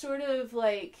you're sort of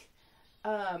like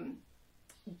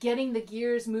getting the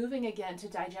gears moving again to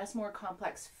digest more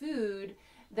complex food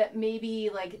that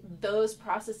maybe like those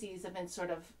processes have been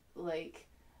sort of like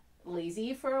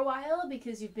lazy for a while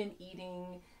because you've been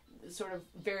eating sort of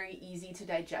very easy to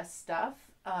digest stuff.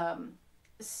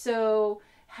 So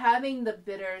having the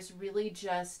bitters really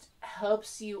just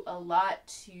helps you a lot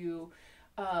to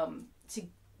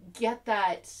get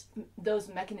those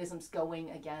mechanisms going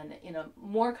again in a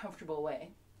more comfortable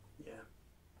way. Yeah,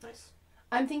 nice.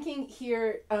 I'm thinking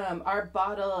here, our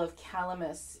bottle of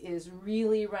calamus is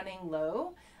really running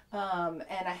low, and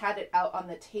I had it out on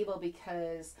the table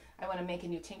because I want to make a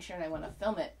new tincture and I want to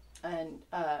film it and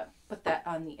put that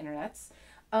on the internets.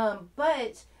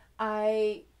 But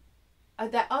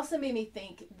that also made me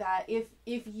think that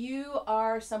if you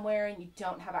are somewhere and you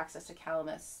don't have access to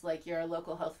calamus, like your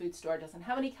local health food store doesn't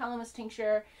have any calamus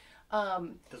tincture,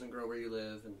 doesn't grow where you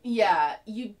live, and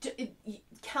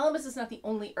calamus is not the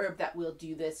only herb that will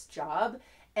do this job.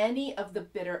 Any of the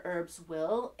bitter herbs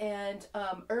will, and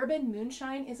Urban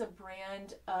Moonshine is a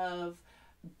brand of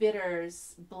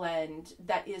bitters blend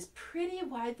that is pretty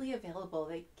widely available.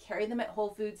 They carry them at Whole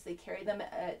Foods. They carry them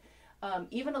at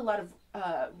even a lot of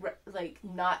like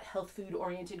not health food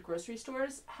oriented grocery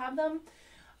stores have them.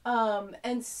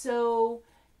 And so,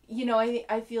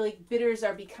 I feel like bitters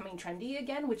are becoming trendy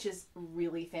again, which is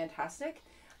really fantastic.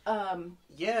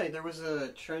 Yeah, there was a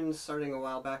trend starting a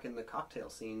while back in the cocktail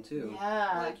scene too.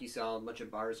 Yeah. Like you saw a bunch of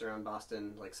bars around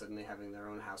Boston like suddenly having their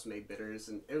own house-made bitters,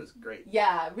 and it was great.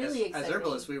 Yeah, really exciting. As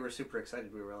herbalists, we were super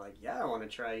excited. We were like, yeah, I want to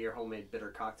try your homemade bitter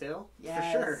cocktail.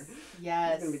 Yes. For sure.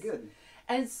 Yes. It's going to be good.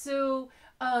 And so,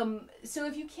 so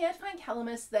if you can't find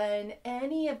calamus, then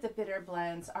any of the bitter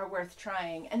blends are worth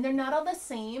trying. And they're not all the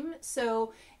same.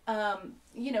 So,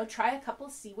 try a couple,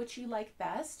 see what you like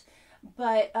best.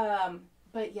 But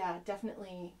yeah,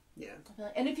 definitely. Yeah.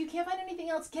 And if you can't find anything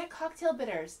else, get cocktail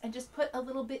bitters and just put a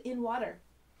little bit in water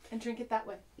and drink it that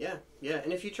way. Yeah. Yeah.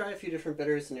 And if you try a few different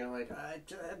bitters and you're like,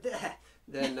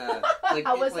 then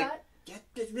how was that?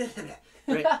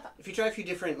 Right. If you try a few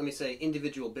different, let me say,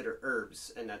 individual bitter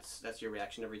herbs, and that's your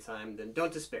reaction every time, then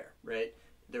don't despair, right?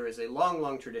 There is a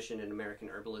long tradition in American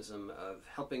herbalism of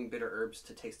helping bitter herbs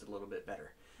to taste a little bit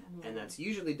better. Mm-hmm. And that's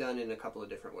usually done in a couple of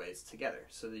different ways together.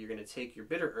 So that you're going to take your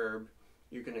bitter herb,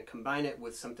 you're going to combine it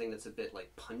with something that's a bit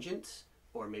like pungent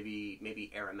or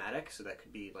maybe aromatic. So that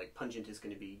could be like pungent is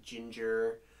going to be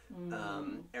ginger.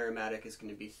 Mm-hmm. Aromatic is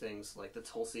going to be things like the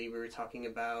tulsi we were talking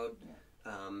about. Yeah.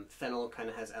 Fennel kind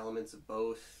of has elements of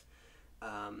both.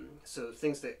 So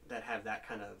things that have that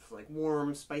kind of like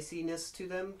warm spiciness to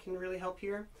them can really help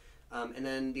here. And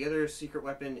then the other secret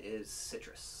weapon is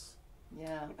citrus.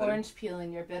 Yeah, orange peel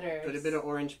in your bitters. Put a bit of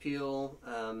orange peel,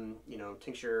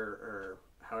 tincture or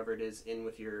however it is in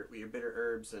with your bitter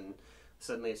herbs, and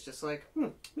suddenly it's just like,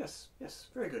 yes,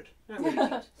 very good. I'm ready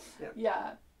to eat.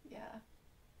 Yeah.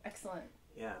 Excellent.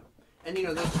 Yeah. And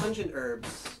those pungent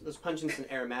herbs, those pungents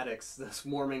and aromatics, those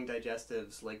warming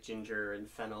digestives like ginger and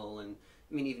fennel and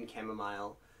even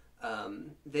chamomile,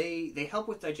 they help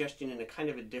with digestion in a kind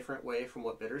of a different way from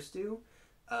what bitters do.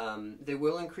 They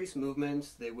will increase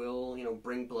movement, they will,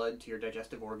 bring blood to your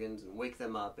digestive organs and wake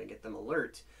them up and get them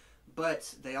alert,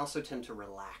 but they also tend to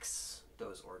relax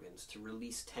those organs, to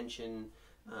release tension,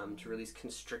 to release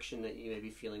constriction that you may be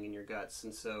feeling in your guts.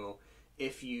 And so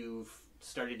if you've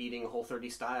started eating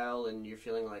Whole30 style and you're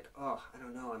feeling like, oh, I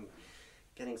don't know, I'm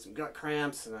getting some gut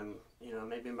cramps and I'm,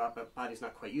 maybe my body's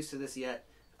not quite used to this yet,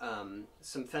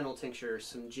 some fennel tincture,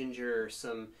 some ginger,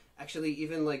 actually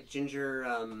even like ginger,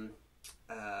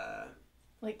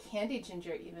 like candy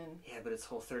ginger even. Yeah, but it's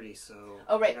Whole30, so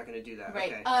right. you're not going to do that.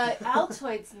 Right. Okay.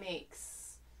 Altoids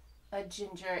makes a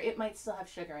ginger. It might still have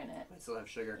sugar in it. Might still have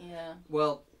sugar. Yeah.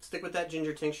 Well, stick with that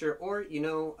ginger tincture, or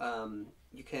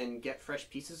you can get fresh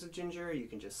pieces of ginger. You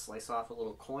can just slice off a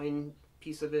little coin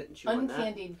piece of it and chew on that.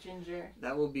 Uncandied ginger.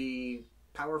 That will be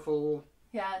powerful.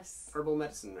 Yes. Herbal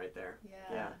medicine right there.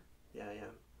 Yeah.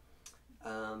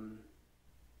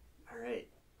 All right.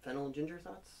 Fennel and ginger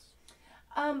thoughts?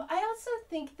 I also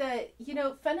think that,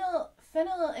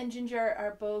 fennel and ginger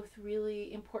are both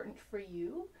really important for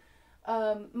you.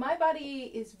 My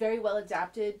body is very well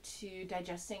adapted to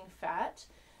digesting fat,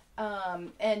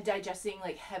 and digesting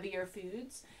like heavier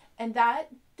foods. And that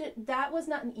was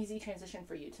not an easy transition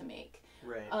for you to make.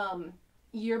 Right.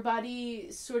 Your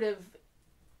body sort of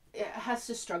has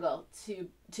to struggle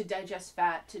to digest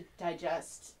fat, to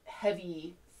digest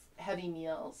heavy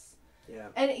meals. Yeah.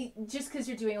 And just because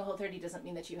you're doing a Whole30 doesn't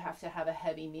mean that you have to have a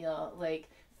heavy meal. Like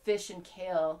fish and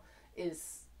kale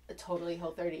is totally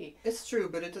Whole30. It's true,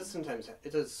 but it does,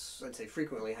 I'd say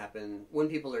frequently happen when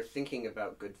people are thinking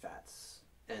about good fats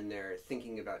and they're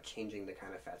thinking about changing the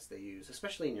kind of fats they use,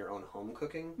 especially in your own home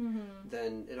cooking. Mm-hmm.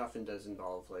 Then it often does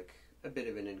involve like a bit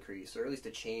of an increase, or at least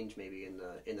a change maybe in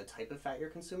the type of fat you're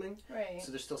consuming. Right.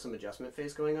 So there's still some adjustment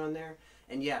phase going on there.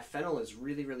 And yeah, fennel is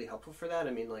really, really helpful for that.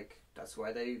 I mean, like, that's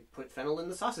why they put fennel in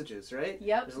the sausages, right?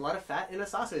 Yep. There's a lot of fat in a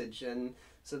sausage, and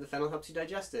so the fennel helps you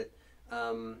digest it.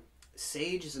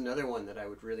 Sage is another one that I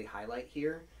would really highlight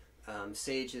here.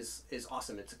 Sage is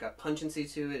awesome. It's got pungency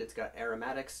to it. It's got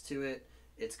aromatics to it.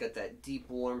 It's got that deep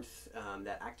warmth,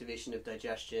 that activation of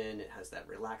digestion. It has that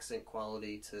relaxant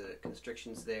quality to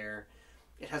constrictions there.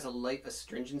 It has a light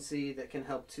astringency that can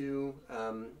help too,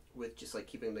 with just like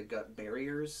keeping the gut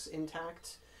barriers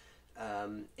intact.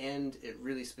 And it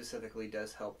really specifically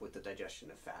does help with the digestion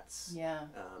of fats. Yeah.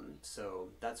 So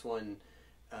that's one.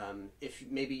 If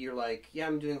maybe you're like, yeah,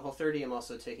 I'm doing Whole30, I'm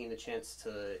also taking the chance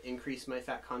to increase my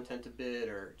fat content a bit,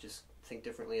 or just think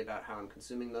differently about how I'm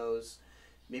consuming those.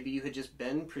 Maybe you had just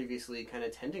been previously kind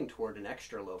of tending toward an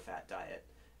extra low-fat diet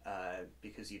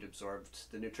because you'd absorbed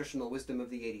the nutritional wisdom of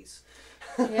the 80s.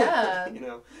 Yeah.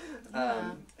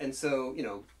 And so,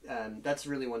 that's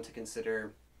really one to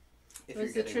consider. If it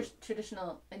was you're the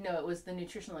traditional, no, it was the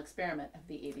nutritional experiment of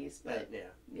the 80s. But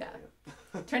yeah.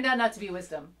 Turned out not to be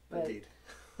wisdom. But, Indeed.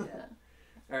 Yeah.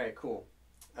 All right, cool.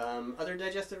 Other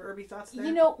digestive herby thoughts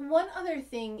there? One other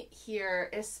thing here,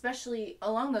 especially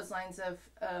along those lines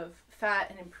of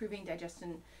fat and improving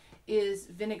digestion, is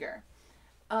vinegar.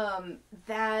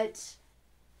 That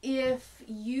if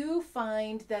you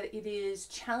find that it is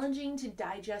challenging to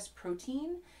digest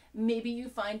protein, maybe you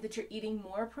find that you're eating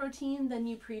more protein than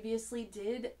you previously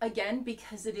did, again,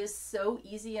 because it is so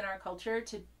easy in our culture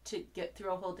to get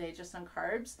through a whole day just on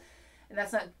carbs. And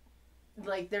that's not,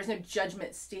 like, there's no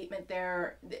judgment statement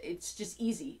there. It's just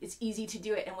easy. It's easy to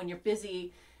do it. And when you're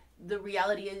busy, the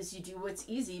reality is you do what's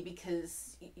easy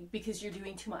because you're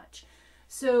doing too much.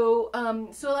 So a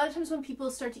lot of times when people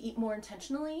start to eat more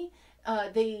intentionally,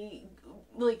 they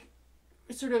like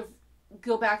sort of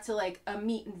go back to like a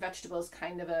meat and vegetables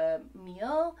kind of a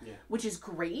meal, which is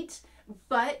great.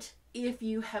 But if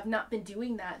you have not been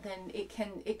doing that, then it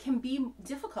can be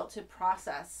difficult to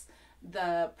process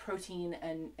the protein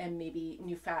and maybe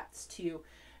new fats too.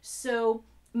 So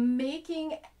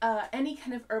making any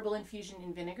kind of herbal infusion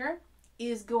in vinegar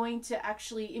is going to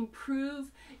actually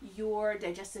improve your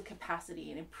digestive capacity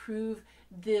and improve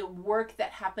the work that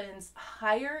happens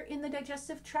higher in the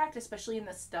digestive tract, especially in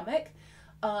the stomach,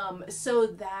 so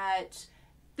that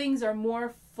things are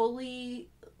more fully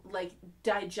like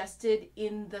digested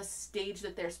in the stage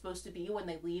that they're supposed to be when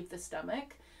they leave the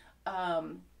stomach.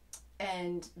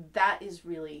 And that is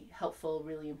really helpful,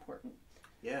 really important.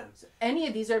 Yeah. So any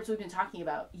of these herbs we've been talking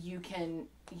about, you can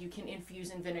infuse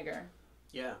in vinegar.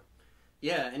 Yeah.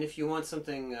 Yeah, and if you want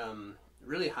something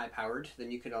really high-powered,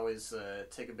 then you could always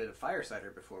take a bit of fire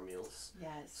cider before meals.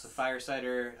 Yes. So fire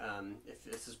cider, if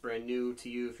this is brand new to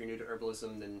you, if you're new to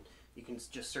herbalism, then you can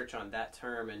just search on that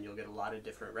term and you'll get a lot of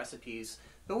different recipes,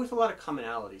 but with a lot of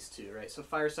commonalities too, right? So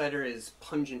fire cider is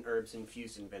pungent herbs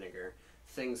infused in vinegar.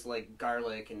 Things like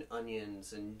garlic and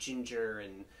onions and ginger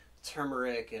and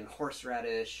turmeric and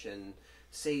horseradish and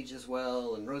sage as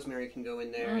well, and rosemary can go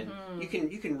in there, and you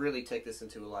can really take this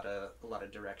into a lot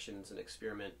of directions and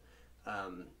experiment.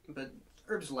 But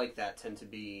herbs like that tend to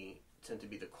be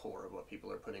the core of what people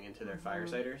are putting into their fire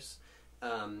ciders.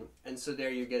 And so there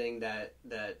you're getting that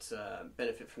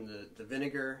benefit from the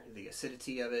vinegar, the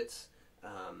acidity of it,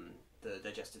 the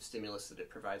digestive stimulus that it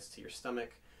provides to your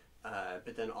stomach,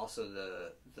 but then also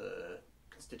the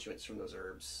constituents from those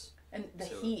herbs. And the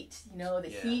heat,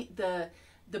 heat,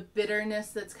 the bitterness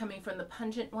that's coming from the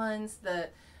pungent ones,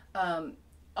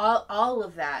 all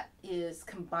of that is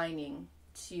combining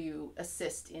to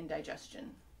assist in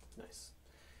digestion. Nice.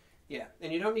 Yeah,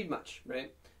 and you don't need much,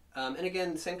 right? And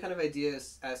again, same kind of idea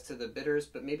as to the bitters,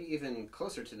 but maybe even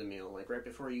closer to the meal, like right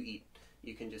before you eat.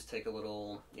 You can just take a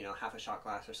little, half a shot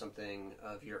glass or something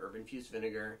of your herb-infused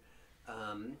vinegar,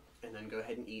 and then go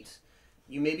ahead and eat.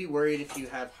 You may be worried if you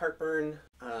have heartburn.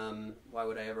 Why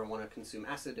would I ever want to consume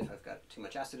acid if I've got too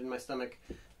much acid in my stomach?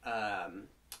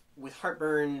 With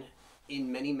heartburn,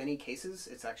 in many, many cases,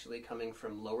 it's actually coming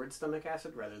from lowered stomach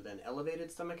acid rather than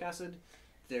elevated stomach acid.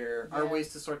 There are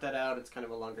ways to sort that out. It's kind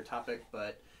of a longer topic,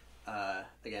 but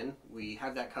again, we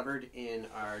have that covered in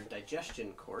our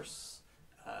digestion course.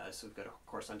 So we've got a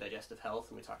course on digestive health,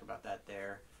 and we talk about that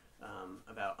there,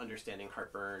 about understanding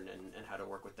heartburn and how to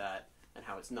work with that, and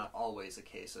how it's not always a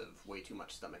case of way too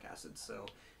much stomach acid. So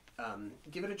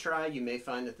give it a try. You may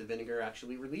find that the vinegar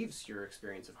actually relieves your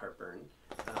experience of heartburn.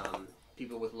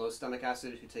 People with low stomach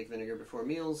acid who take vinegar before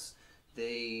meals,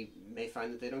 they may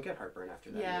find that they don't get heartburn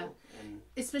after that meal. And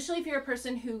especially if you're a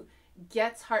person who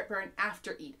gets heartburn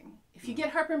after eating. If you get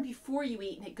heartburn before you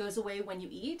eat and it goes away when you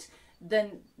eat,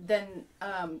 then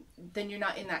you're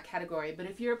not in that category. But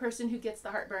if you're a person who gets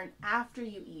the heartburn after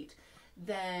you eat,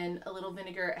 then a little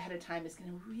vinegar ahead of time is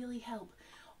going to really help.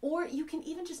 Or you can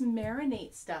even just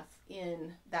marinate stuff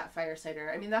in that fire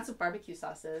cider. I mean, that's what barbecue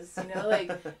sauce is,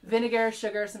 like vinegar,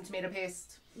 sugar, some tomato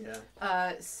paste.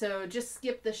 Yeah. So just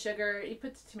skip the sugar. You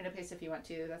put tomato paste if you want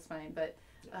to, that's fine. But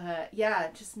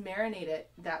just marinate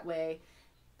it that way.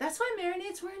 That's why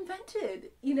marinades were invented,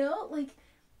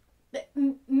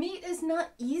 meat is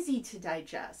not easy to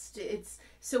digest.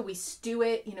 So we stew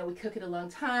it, we cook it a long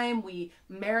time, we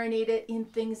marinate it in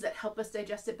things that help us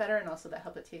digest it better and also that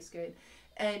help it taste good.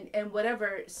 And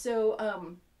whatever.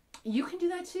 So you can do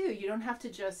that too. You don't have to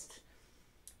just,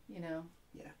 Yeah.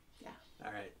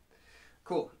 All right.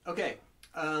 Cool. Okay.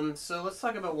 So let's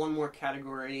talk about one more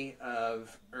category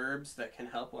of herbs that can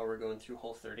help while we're going through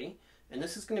Whole30. And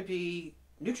this is going to be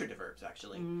nutritive herbs,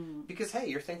 actually. Because, hey,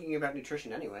 you're thinking about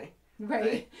nutrition anyway.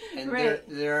 Right. And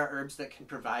there are herbs that can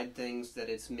provide things that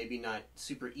it's maybe not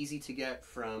super easy to get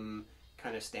from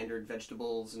kind of standard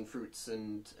vegetables and fruits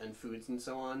and foods and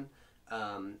so on.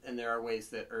 And there are ways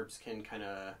that herbs can kind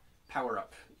of power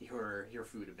up your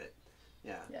food a bit.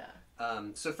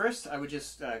 Yeah. So first, I would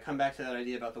just come back to that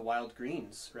idea about the wild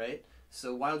greens, right?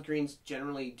 So wild greens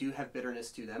generally do have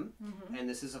bitterness to them, and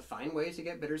this is a fine way to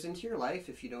get bitters into your life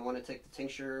if you don't want to take the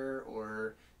tincture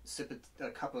or sip a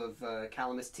cup of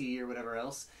calamus tea or whatever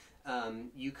else.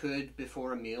 You could,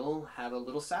 before a meal, have a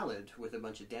little salad with a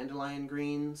bunch of dandelion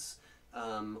greens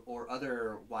or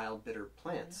other wild bitter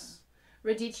plants.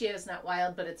 Radicchio is not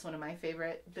wild, but it's one of my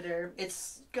favorite bitter.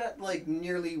 It's got like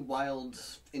nearly wild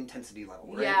intensity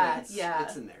level, right? Yeah, like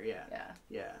it's in there,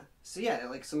 yeah. So yeah,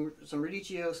 like some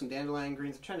radicchio, some dandelion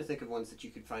greens. I'm trying to think of ones that you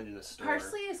could find in a store.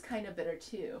 Parsley is kind of bitter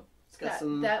too. It's got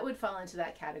that would fall into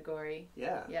that category.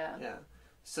 Yeah.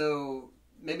 So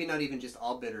maybe not even just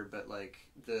all bitter, but like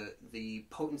the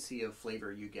potency of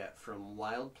flavor you get from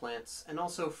wild plants and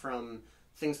also from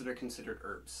things that are considered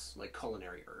herbs, like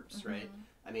culinary herbs, right?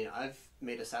 I mean, I've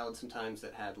made a salad sometimes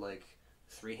that had like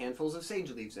 3 handfuls of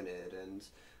sage leaves in it, and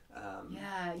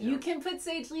you can put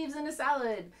sage leaves in a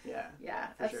salad. Yeah,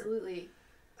 absolutely.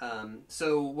 Sure.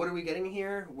 So what are we getting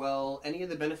here? Well, any of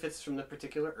the benefits from the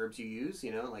particular herbs you use,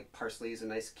 like parsley is a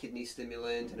nice kidney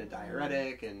stimulant and a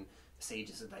diuretic, and sage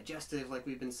is a digestive, like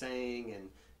we've been saying, and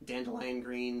dandelion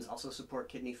greens also support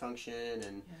kidney function,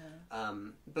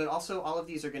 and but also all of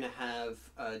these are going to have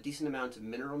a decent amount of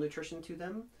mineral nutrition to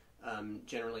them,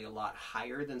 generally a lot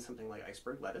higher than something like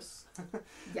iceberg lettuce.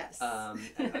 Yes.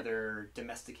 And other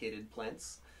domesticated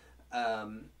plants.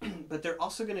 But they're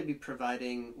also going to be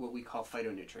providing what we call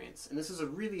phytonutrients, and this is a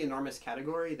really enormous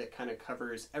category that kind of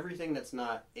covers everything that's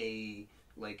not a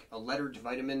lettered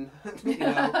vitamin,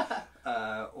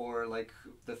 or like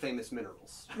the famous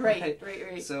minerals. Right.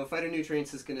 So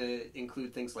phytonutrients is going to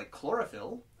include things like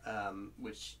chlorophyll,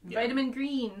 which vitamin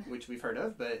green, which we've heard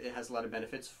of, but it has a lot of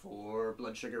benefits for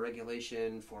blood sugar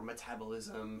regulation, for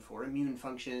metabolism, for immune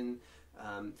function,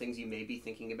 things you may be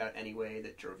thinking about anyway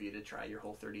that drove you to try your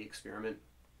Whole30 experiment.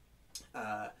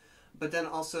 But then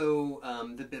also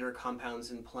the bitter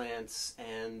compounds in plants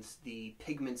and the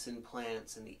pigments in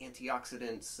plants and the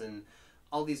antioxidants and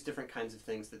all these different kinds of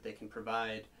things that they can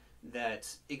provide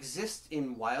that exist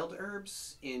in wild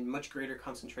herbs in much greater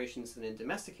concentrations than in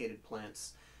domesticated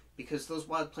plants, because those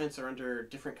wild plants are under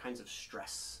different kinds of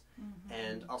stress.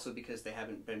 And also because they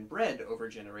haven't been bred over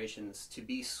generations to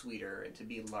be sweeter and to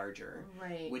be larger,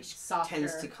 which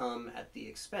tends to come at the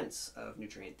expense of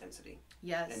nutrient density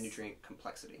and nutrient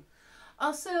complexity.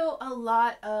 Also, a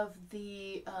lot of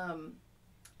the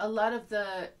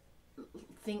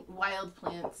wild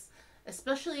plants,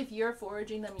 especially if you're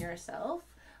foraging them yourself,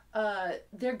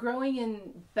 they're growing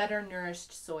in better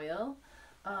nourished soil,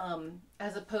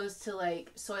 as opposed to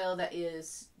like soil that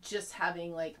is just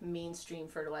having like mainstream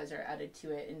fertilizer added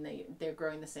to it, and they're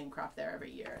growing the same crop there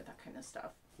every year, that kind of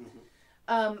stuff.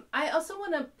 I also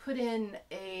want to put in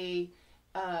a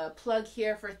plug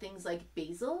here for things like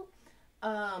basil.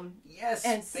 Yes,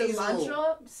 and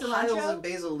cilantro. Piles of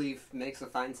basil leaf makes a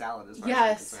fine salad, as far as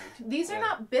I'm concerned. These are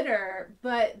not bitter,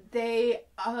 but they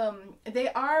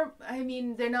are. I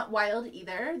mean, they're not wild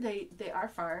either. They are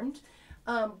farmed,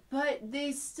 but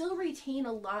they still retain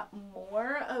a lot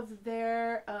more of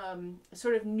their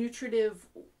sort of nutritive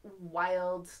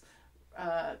wild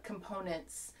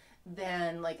components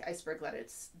than like iceberg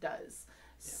lettuce does.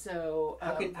 Yeah. So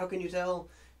how can you tell?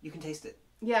 You can taste it.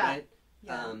 Yeah. Right?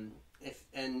 Yeah.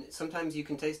 And sometimes you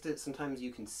can taste it, sometimes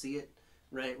you can see it,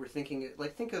 right? We're thinking,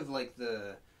 like, think of like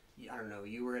I don't know,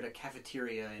 you were at a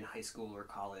cafeteria in high school or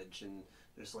college, and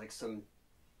there's like some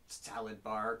salad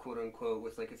bar, quote unquote,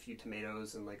 with like a few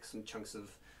tomatoes and like some chunks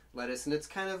of lettuce, and it's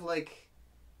kind of like,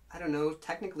 I don't know,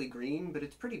 technically green, but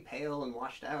it's pretty pale and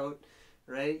washed out,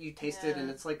 right? You taste it and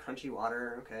it's like crunchy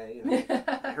water. Okay, you know,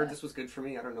 I heard this was good for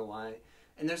me, I don't know why.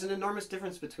 And there's an enormous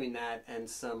difference between that and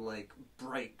some like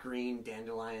bright green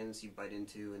dandelions you bite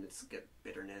into, and it's got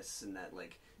bitterness and that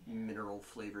like mineral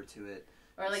flavor to it.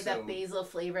 Or like that basil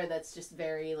flavor that's just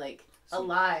very like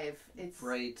alive. It's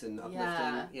bright and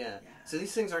uplifting. Yeah. So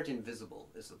these things aren't invisible,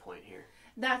 is the point here.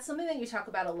 That's something that you talk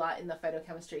about a lot in the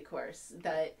phytochemistry course,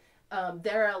 that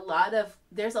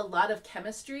there's a lot of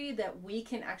chemistry that we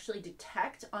can actually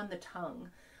detect on the tongue,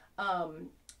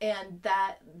 and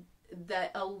that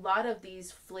a lot of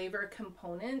these flavor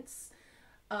components,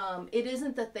 it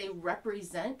isn't that they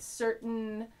represent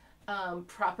certain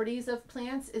properties of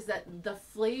plants, is that the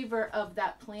flavor of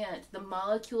that plant, the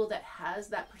molecule that has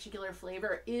that particular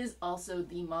flavor, is also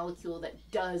the molecule that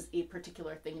does a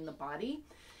particular thing in the body.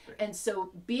 Right. And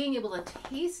so being able to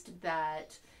taste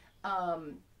that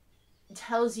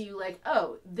tells you like,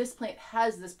 oh, this plant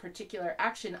has this particular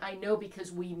action. I know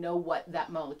because we know what that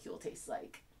molecule tastes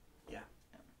like.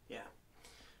 Yeah.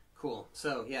 Cool.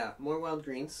 So, yeah, more wild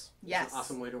greens. Yes. It's an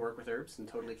awesome way to work with herbs and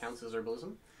totally counts as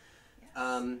herbalism. Yes.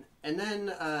 And then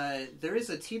there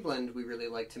is a tea blend we really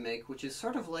like to make, which is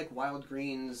sort of like wild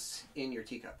greens in your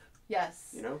teacup. Yes.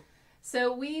 You know?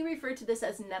 So we refer to this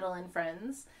as Nettle and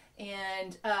Friends.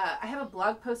 And I have a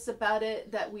blog post about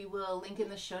it that we will link in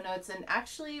the show notes. And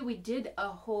actually, we did a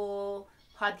whole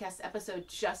podcast episode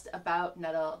just about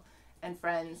Nettle and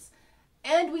Friends.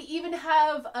 And we even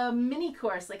have a mini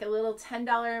course, like a little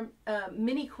 $10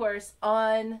 mini course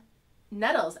on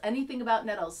nettles, anything about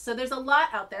nettles. So there's a lot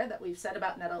out there that we've said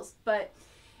about nettles, but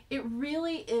it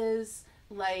really is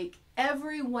like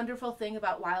every wonderful thing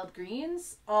about wild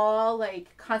greens, all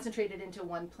like concentrated into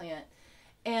one plant.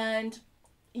 And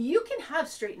you can have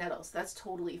straight nettles. That's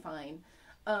totally fine.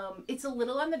 It's a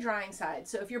little on the drying side.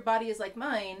 So if your body is like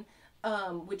mine,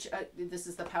 which this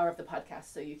is the power of the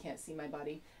podcast, so you can't see my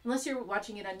body unless you're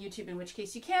watching it on YouTube, in which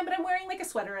case you can, but I'm wearing like a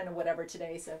sweater and a whatever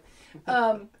today, so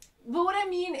but what I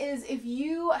mean is, if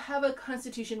you have a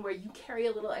constitution where you carry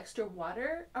a little extra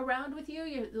water around with you,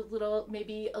 you're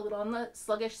maybe a little on the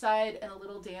sluggish side and a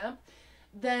little damp,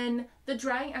 then the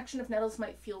drying action of nettles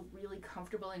might feel really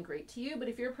comfortable and great to you. But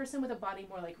if you're a person with a body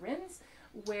more like Rin's,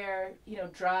 where, you know,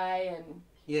 dry and...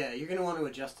 Yeah, you're going to want to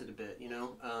adjust it a bit, you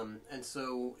know? And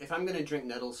so if I'm going to drink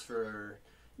nettles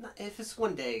if it's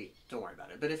one day, don't worry about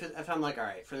it. But if I'm like, all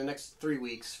right, for the next 3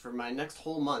 weeks, for my next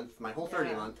whole month, my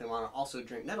Whole30 month, I want to also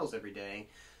drink nettles every day,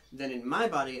 then in my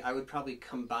body, I would probably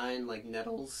combine like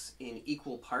nettles in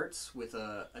equal parts with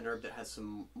an herb that has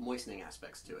some moistening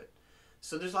aspects to it.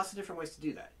 So there's lots of different ways to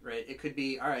do that, right? It could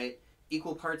be, all right,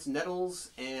 equal parts nettles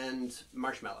and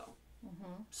marshmallow.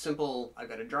 Mm-hmm. Simple, I've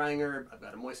got a drying herb, I've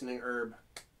got a moistening herb,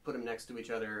 put them next to each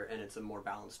other, and it's a more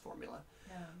balanced formula.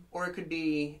 Yeah. Or it could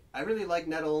be, I really like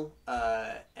nettle,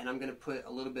 and I'm going to put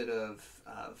a little bit of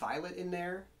violet in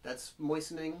there, that's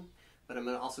moistening, but I'm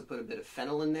going to also put a bit of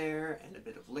fennel in there, and a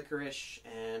bit of licorice,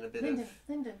 and a bit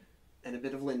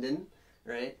of linden,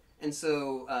 right? And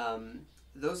so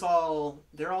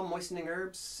they're all moistening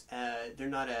herbs. They're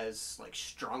not as like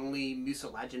strongly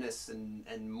mucilaginous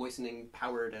and moistening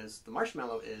powered as the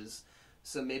marshmallow is.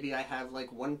 So maybe I have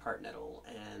like 1 part nettle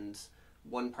and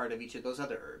 1 part of each of those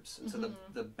other herbs. And so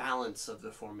the balance of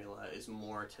the formula is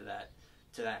more to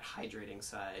that hydrating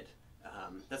side.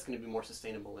 That's going to be more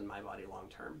sustainable in my body long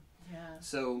term. Yeah.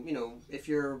 So, you know, if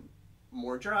you're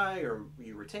more dry, or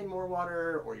you retain more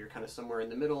water, or you're kind of somewhere in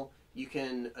the middle, you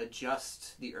can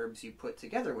adjust the herbs you put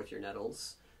together with your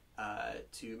nettles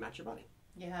to match your body.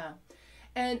 Yeah.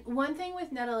 And one thing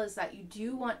with nettle is that you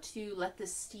do want to let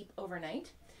this steep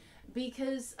overnight,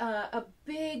 because a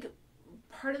big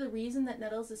part of the reason that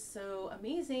nettles is so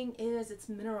amazing is its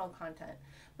mineral content.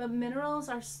 But minerals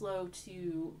are slow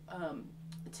to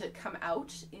come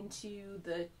out into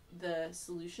the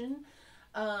solution.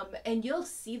 And you'll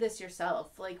see this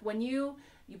yourself. Like when you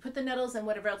put the nettles and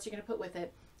whatever else you're going to put with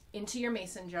it into your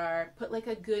mason jar, put like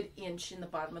a good inch in the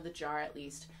bottom of the jar at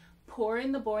least. Pour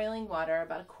in the boiling water,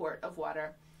 about a quart of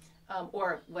water,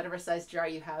 or whatever size jar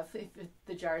you have. If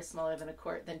the jar is smaller than a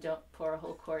quart, then don't pour a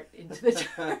whole quart into the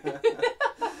jar.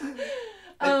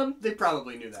 They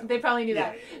probably knew that. They probably knew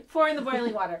Yeah. that. Pour in the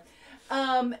boiling water.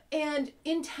 And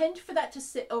intend for that to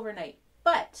sit overnight.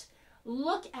 But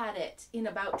look at it in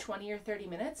about 20 or 30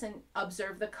 minutes and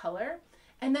observe the color.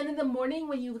 And then in the morning,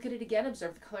 when you look at it again,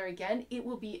 observe the color again, it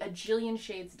will be a jillion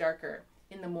shades darker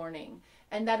in the morning.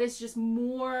 And that is just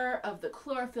more of the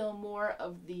chlorophyll, more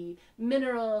of the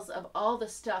minerals, of all the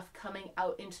stuff coming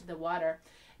out into the water.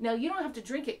 Now, you don't have to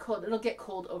drink it cold. It'll get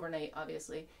cold overnight,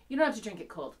 obviously. You don't have to drink it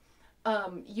cold.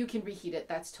 You can reheat it.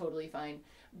 That's totally fine.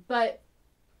 But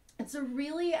it's a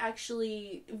really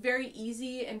actually very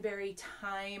easy and very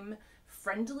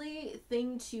time-friendly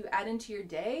thing to add into your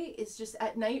day. Is just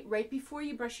at night, right before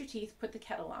you brush your teeth, put the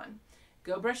kettle on.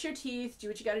 Go brush your teeth, do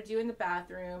what you got to do in the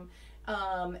bathroom,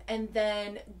 and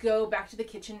then go back to the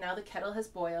kitchen. Now the kettle has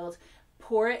boiled.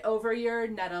 Pour it over your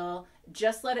nettle.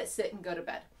 Just let it sit and go to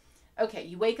bed. Okay,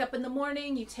 you wake up in the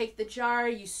morning, you take the jar,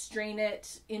 you strain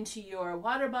it into your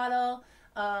water bottle.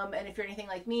 And if you're anything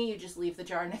like me, you just leave the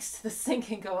jar next to the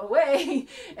sink and go away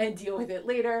and deal with it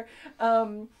later.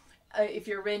 If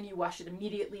you're Rin, you wash it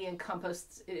immediately and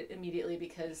compost it immediately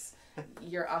because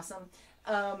you're awesome.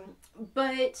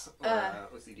 But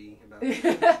OCD about it.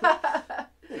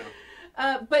 You know.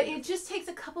 But it just takes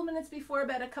a couple minutes before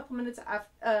bed, a couple minutes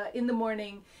in the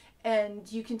morning, and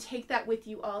you can take that with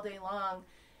you all day long.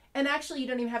 And actually, you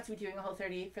don't even have to be doing a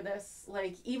Whole30 for this.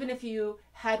 Like, even if you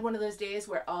had one of those days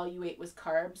where all you ate was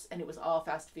carbs and it was all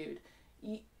fast food,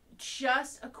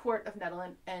 just a quart of nettle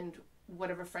and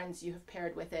whatever friends you have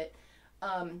paired with it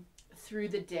through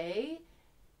the day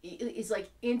is like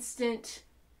instant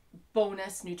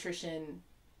bonus nutrition.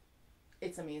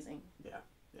 It's amazing. Yeah.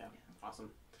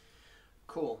 Awesome.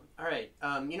 Cool. All right.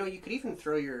 You could even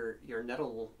throw your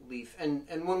nettle leaf, and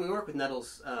when we work with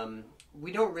nettles,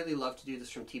 we don't really love to do this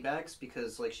from tea bags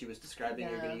because, like she was describing,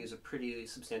 you're going to use a pretty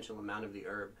substantial amount of the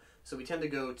herb. So we tend to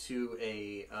go to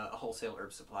a wholesale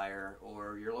herb supplier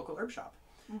or your local herb shop,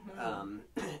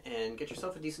 and get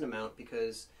yourself a decent amount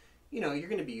because you're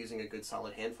going to be using a good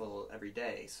solid handful every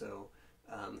day. So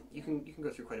you can go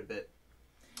through quite a bit.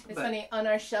 It's funny, on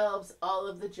our shelves, all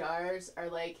of the jars are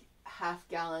like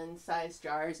half-gallon size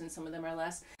jars, and some of them are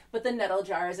less. But the nettle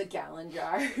jar is a gallon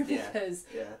jar because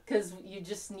you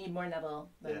just need more nettle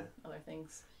than other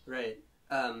things. Right.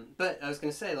 But I was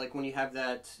going to say, like, when you have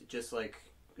that, just like,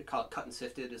 we call it cut and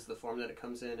sifted is the form that it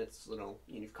comes in. It's little,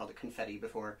 you've called it confetti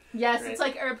before. Yes, right? It's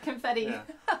like herb confetti. Yeah.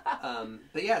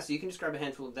 But yeah, so you can just grab a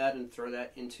handful of that and throw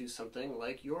that into something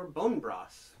like your bone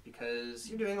broth because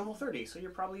you're doing a Whole30, so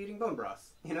you're probably eating bone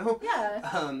broth,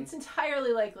 Yeah, it's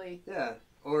entirely likely. Yeah.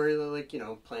 Or like,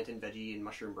 plant and veggie and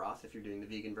mushroom broth if you're doing the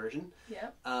vegan version. Yeah.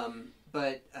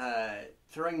 But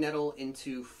throwing nettle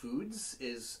into foods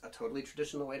is a totally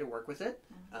traditional way to work with it.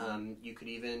 You could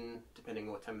even, depending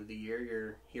on what time of the year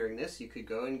you're hearing this, you could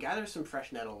go and gather some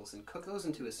fresh nettles and cook those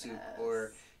into a soup. Yes.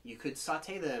 Or you could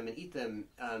saute them and eat them.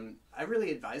 I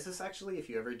really advise this, actually, if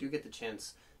you ever do get the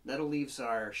chance. Nettle leaves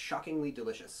are shockingly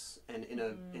delicious, and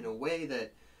in a way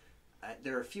that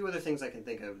there are a few other things I can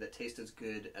think of that taste as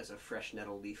good as a fresh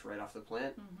nettle leaf right off the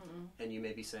plant. And you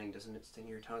may be saying, doesn't it sting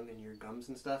your tongue and your gums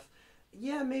and stuff?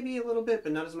 Yeah, maybe a little bit,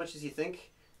 but not as much as you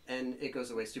think. And it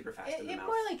goes away super fast in the mouth. It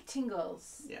more like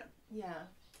tingles. Yeah. Yeah.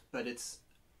 But it's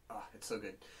so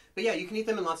good. But yeah, you can eat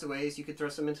them in lots of ways. You could throw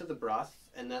some into the broth,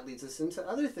 and that leads us into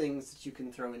other things that you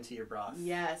can throw into your broth.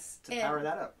 Yes. To power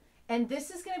that up. And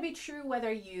this is going to be true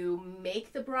whether you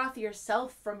make the broth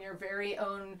yourself from your very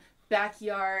own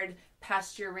backyard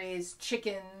pasture-raised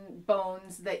chicken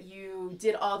bones that you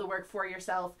did all the work for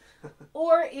yourself,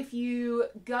 or if you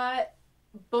got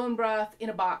bone broth in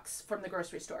a box from the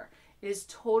grocery store. It is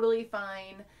totally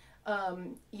fine.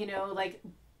 Like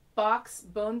box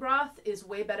bone broth is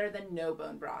way better than no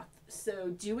bone broth. So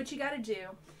do what you got to do.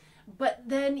 But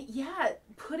then,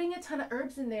 putting a ton of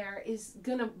herbs in there is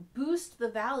going to boost the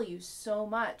value so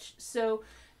much. So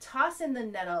toss in the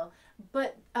nettle,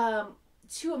 but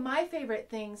two of my favorite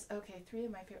things. Okay, three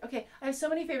of my favorite. Okay, I have so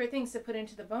many favorite things to put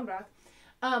into the bone broth.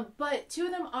 But two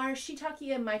of them are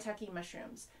shiitake and maitake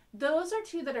mushrooms. Those are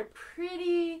two that are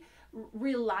pretty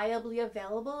reliably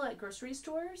available at grocery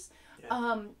stores.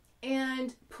 Yeah.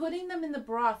 And putting them in the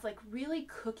broth, like really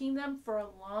cooking them for a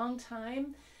long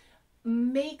time,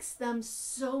 makes them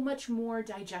so much more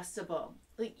digestible.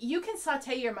 Like, you can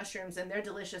saute your mushrooms and they're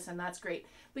delicious and that's great,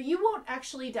 but you won't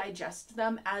actually digest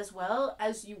them as well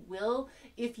as you will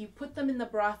if you put them in the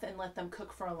broth and let them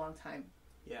cook for a long time.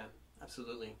 Yeah,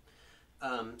 absolutely.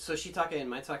 So shiitake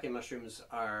and maitake mushrooms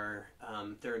are,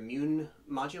 they're immune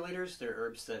modulators. They're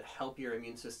herbs that help your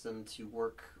immune system to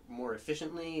work more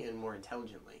efficiently and more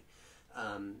intelligently.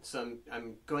 So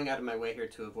I'm going out of my way here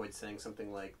to avoid saying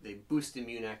something like they boost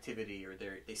immune activity or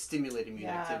they stimulate immune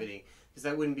activity, because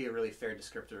that wouldn't be a really fair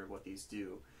descriptor of what these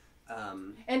do.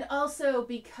 And also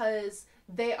because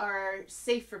they are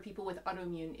safe for people with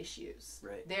autoimmune issues.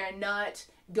 Right. They're not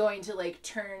going to like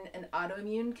turn an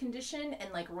autoimmune condition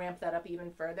and like ramp that up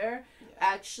even further. Yeah.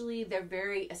 Actually, they're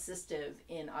very assistive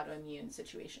in autoimmune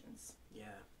situations.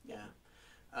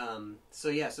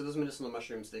 So those medicinal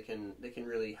mushrooms, they can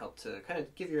really help to kind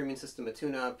of give your immune system a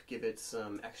tune-up, give it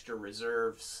some extra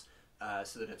reserves,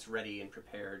 so that it's ready and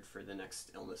prepared for the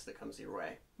next illness that comes your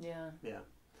way. Yeah.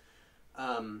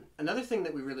 Another thing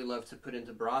that we really love to put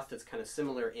into broth that's kind of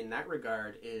similar in that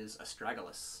regard is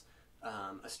astragalus.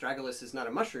 Astragalus is not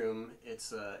a mushroom;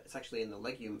 it's actually in the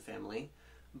legume family.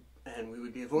 And we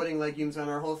would be avoiding legumes on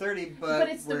our Whole30, but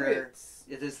it's the roots.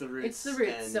 It is the roots. It's the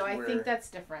roots, so I think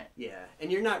that's different. Yeah,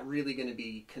 and you're not really going to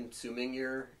be consuming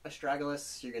your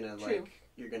astragalus.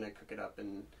 You're gonna cook it up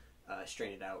and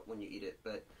strain it out when you eat it.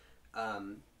 But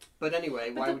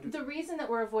anyway, the reason that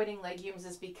we're avoiding legumes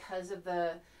is because of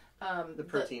the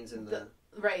proteins in the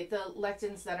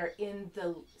lectins that are in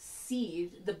the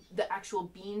seed, the actual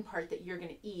bean part that you're going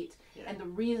to eat. Yeah. And the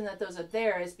reason that those are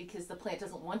there is because the plant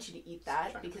doesn't want you to eat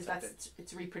that, because that's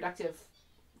its reproductive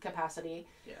capacity.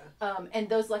 Yeah. And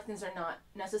those lectins are not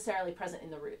necessarily present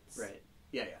in the roots. Right.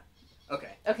 Yeah.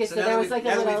 Okay. Okay. So there was like a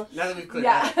little. Now that we've cleared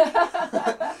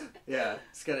that. Yeah.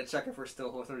 Just gotta check if we're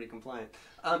still Whole30 compliant.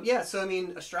 So I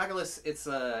mean, astragalus,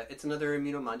 it's another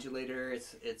immunomodulator.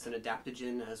 It's an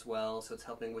adaptogen as well, so it's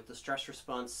helping with the stress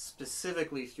response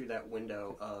specifically through that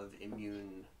window of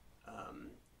immune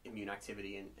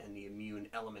activity and the immune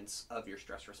elements of your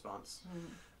stress response.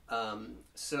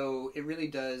 So it really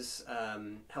does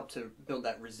help to build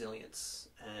that resilience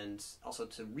and also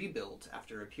to rebuild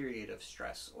after a period of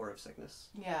stress or of sickness.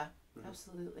 Yeah,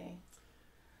 absolutely.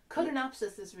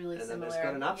 Codonopsis is really similar. And then there's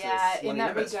Codonopsis, yeah, one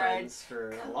of your best friends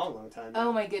for a long, long time.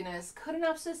 Oh my goodness.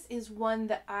 Codonopsis is one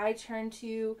that I turn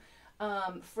to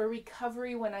for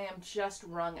recovery when I am just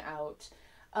wrung out.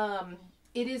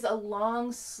 It is a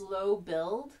long, slow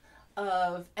build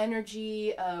of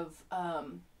energy, of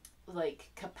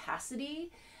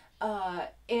capacity.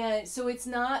 And so it's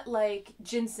not like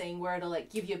ginseng where it'll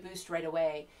like give you a boost right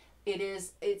away.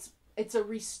 It's a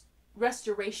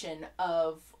restoration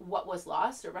of what was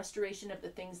lost, a restoration of the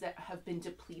things that have been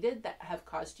depleted that have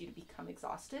caused you to become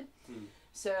exhausted.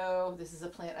 So this is a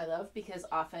plant I love because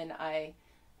often I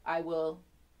will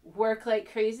work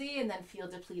like crazy and then feel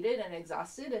depleted and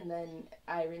exhausted, and then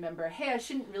I remember, hey, I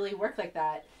shouldn't really work like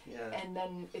that. And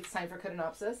then it's time for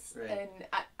Codonopsis. And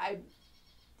I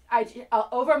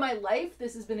over my life,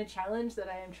 this has been a challenge that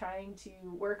I am trying to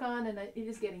work on, and it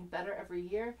is getting better every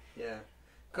year. Yeah.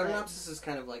 Codonopsis is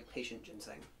kind of like patient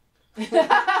ginseng.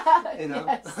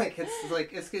 Yes.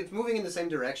 It's moving in the same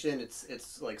direction.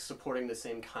 It's like supporting the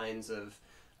same kinds of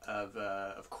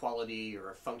quality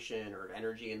or function or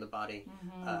energy in the body,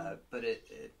 but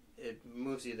it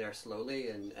moves you there slowly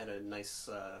and at a nice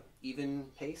even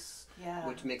pace,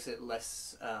 which makes it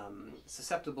less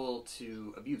susceptible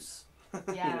to abuse.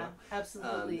 Yeah,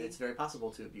 absolutely. It's very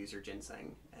possible to abuse your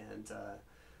ginseng and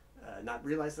not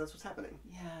realize that's what's happening.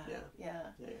 Yeah.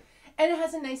 And it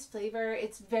has a nice flavor.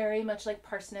 It's very much like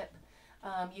parsnip.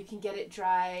 You can get it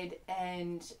dried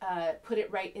and put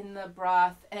it right in the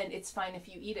broth, and it's fine if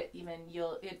you eat it. Even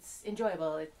it's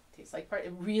enjoyable. It tastes like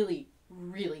it really,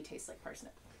 really tastes like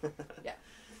parsnip.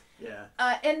 Yeah.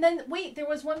 And then wait, there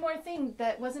was one more thing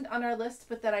that wasn't on our list,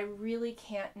 but that I really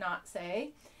can't not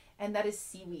say, and that is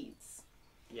seaweeds.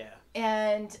 Yeah.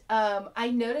 And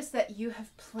I noticed that you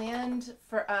have planned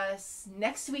for us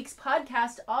next week's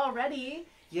podcast already.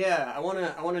 Yeah, I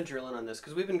wanna drill in on this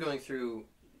because we've been going through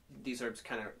these herbs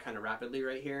kind of rapidly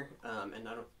right here, and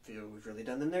I don't feel we've really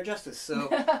done them their justice. So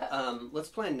let's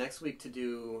plan next week to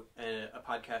do a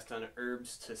podcast on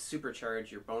herbs to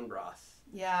supercharge your bone broth.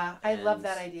 Yeah, I love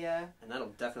that idea. And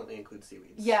that'll definitely include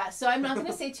seaweeds. Yeah, so I'm not going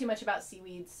to say too much about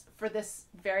seaweeds for this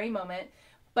very moment,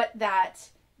 but that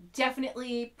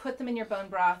definitely put them in your bone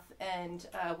broth, and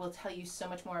we'll tell you so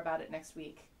much more about it next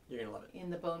week. You're going to love it. In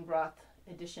the bone broth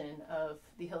edition of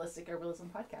the Holistic Herbalism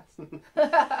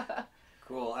podcast.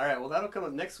 Cool. All right, well, that'll come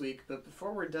up next week, but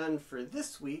before we're done for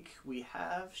this week, we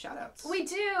have shout-outs. We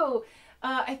do!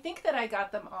 I think that I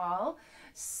got them all.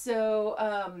 So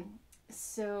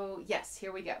yes,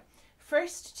 here we go.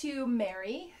 First to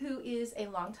Mary, who is a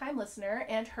longtime listener,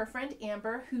 and her friend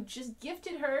Amber, who just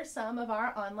gifted her some of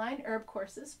our online herb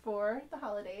courses for the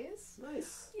holidays.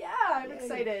 Nice. Yeah, I'm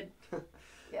excited.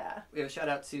 Yeah. We have a shout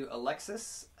out to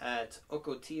Alexis at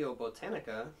Ocotillo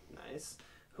Botanica, nice,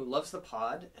 who loves the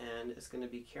pod and is going to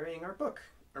be carrying our book,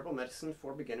 Herbal Medicine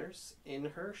for Beginners, in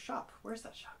her shop. Where's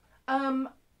that shop?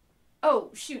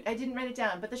 Oh, shoot, I didn't write it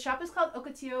down, but the shop is called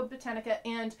Ocotillo Botanica,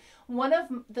 and one of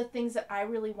the things that I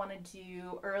really want to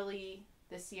do early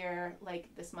this year,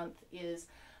 like this month, is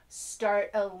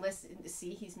start a list.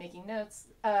 See, he's making notes.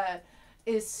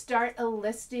 Is start a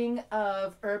listing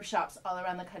of herb shops all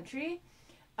around the country.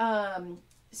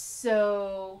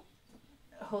 So,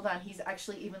 hold on, he's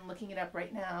actually even looking it up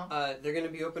right now. They're going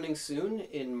to be opening soon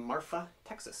in Marfa,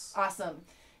 Texas. Awesome.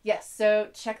 Yes, so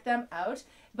check them out.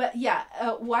 But yeah,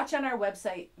 watch on our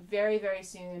website very, very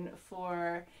soon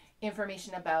for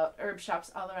information about herb shops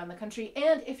all around the country.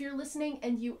 And if you're listening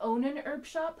and you own an herb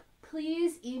shop,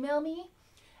 please email me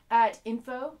at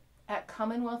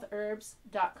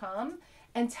info@commonwealthherbs.com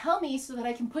and tell me so that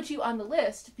I can put you on the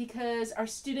list, because our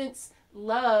students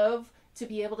love to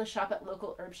be able to shop at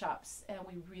local herb shops, and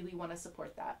we really want to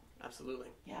support that. Absolutely.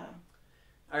 Yeah.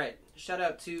 All right. Shout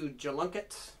out to Joe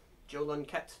Lunkett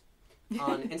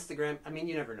on Instagram. I mean,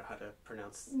 you never know how to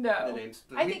pronounce the names.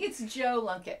 But I think it's Joe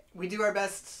Lunkett. We do our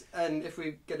best, and if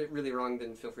we get it really wrong,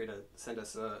 then feel free to send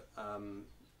us a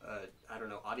I don't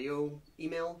know, audio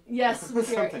email. Yes,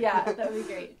 yeah, that would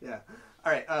be great. Yeah.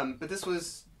 All right. But this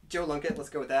was Joe Lunkett, let's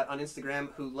go with that, on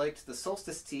Instagram, who liked the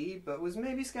solstice tea, but was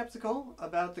maybe skeptical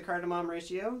about the cardamom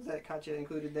ratio that Katya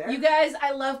included there. You guys,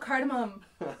 I love cardamom.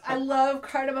 I love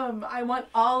cardamom. I want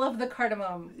all of the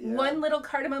cardamom. Yeah. One little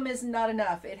cardamom is not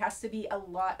enough. It has to be a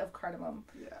lot of cardamom.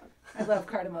 Yeah. I love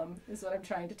cardamom, is what I'm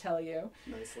trying to tell you.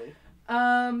 Nicely.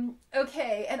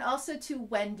 Okay, and also to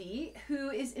Wendy, who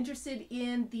is interested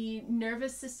in the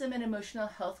nervous system and emotional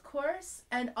health course,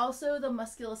 and also the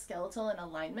musculoskeletal and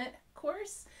alignment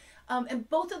course. And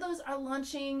both of those are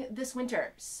launching this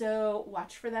winter, so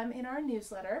watch for them in our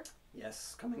newsletter.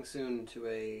 Yes, coming soon to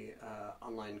a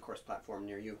online course platform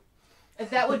near you.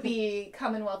 That would be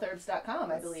commonwealthherbs.com,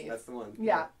 I believe. That's the one.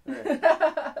 Yeah.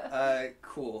 Right.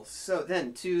 Cool. So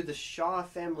then to the Shaw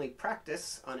Family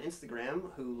Practice on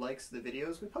Instagram, who likes the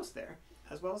videos we post there,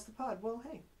 as well as the pod. Well,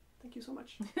 hey, thank you so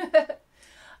much.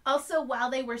 Also, while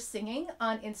they were singing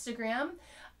on Instagram,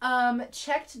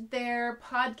 checked their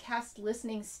podcast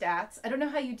listening stats. I don't know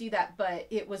how you do that, but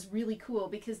it was really cool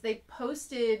because they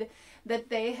posted that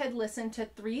they had listened to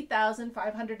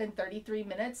 3,533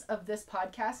 minutes of this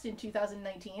podcast in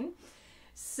 2019.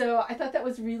 So I thought that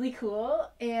was really cool.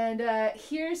 And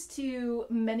here's to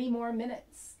many more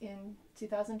minutes in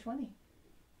 2020.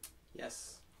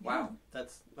 Yes. Yeah. Wow.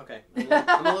 That's okay.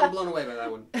 I'm a little blown away by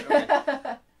that one. Okay.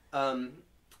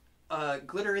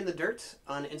 Glitter in the Dirt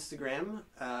on Instagram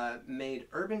made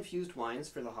herb-infused wines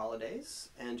for the holidays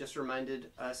and just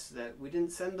reminded us that we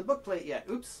didn't send the book plate yet.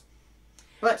 Oops.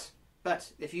 But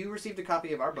if you received a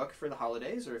copy of our book for the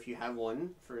holidays, or if you have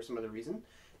one for some other reason,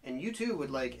 and you too would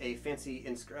like a fancy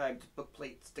inscribed book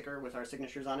plate sticker with our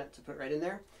signatures on it to put right in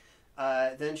there,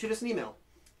 then shoot us an email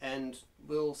and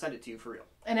we'll send it to you for real.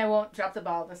 And I won't drop the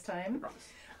ball this time. I promise.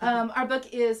 Our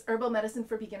book is Herbal Medicine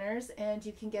for Beginners, and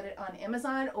you can get it on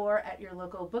Amazon or at your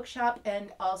local bookshop,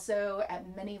 and also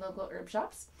at many local herb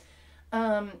shops.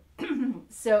 And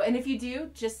if you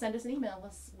do, just send us an email.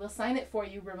 We'll sign it for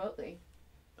you remotely.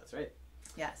 That's right.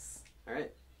 Yes. All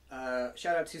right.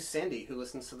 Shout out to Sandy, who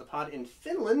listens to the pod in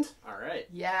Finland. All right.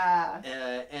 Yeah.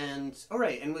 And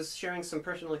was sharing some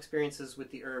personal experiences with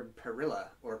the herb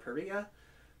perilla or perilla.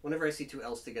 Whenever I see two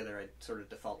L's together, I sort of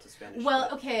default to Spanish. Well,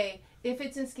 okay. If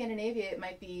it's in Scandinavia, it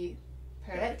might be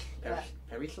perilla.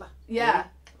 Perilla? Yeah.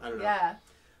 I don't know. Yeah.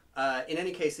 In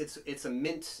any case, it's a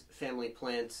mint family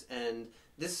plant, and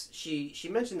this she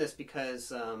mentioned this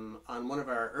because on one of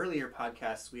our earlier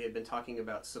podcasts we had been talking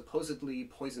about supposedly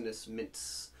poisonous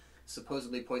mints,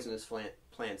 supposedly poisonous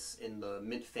plants in the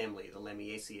mint family, the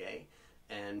Lamiaceae,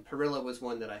 and perilla was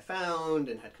one that I found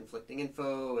and had conflicting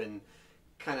info and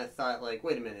kind of thought like,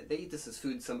 wait a minute, they eat this as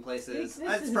food some places.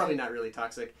 It's probably not really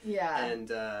toxic. Yeah.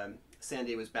 And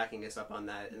Sandy was backing us up on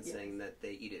that and saying that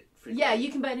they eat it frequently. Yeah,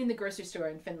 you can buy it in the grocery store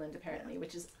in Finland, apparently,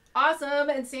 which is awesome.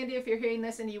 And Sandy, if you're hearing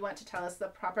this and you want to tell us the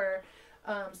proper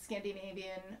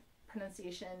Scandinavian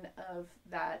pronunciation of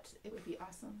that, it would be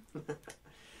awesome.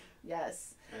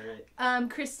 Yes. All right.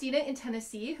 Christina in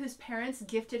Tennessee, whose parents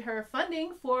gifted her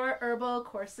funding for herbal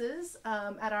courses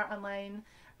at our online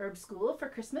herb school for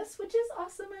Christmas, which is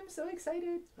awesome. I'm so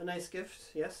excited. A nice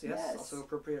gift. Yes. Also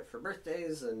appropriate for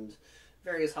birthdays and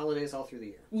various holidays all through the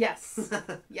year. Yes.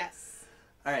 Yes.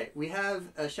 All right. We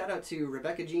have a shout out to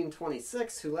Rebecca Jean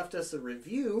 26 who left us a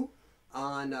review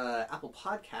on Apple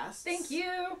Podcasts. Thank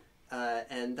you.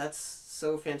 And that's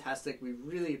so fantastic. We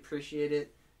really appreciate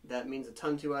it. That means a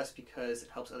ton to us because it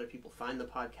helps other people find the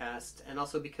podcast, and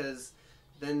also because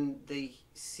then they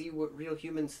see what real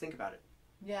humans think about it.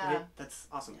 Yeah. Right? That's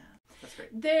awesome. Yeah. That's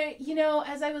great. There,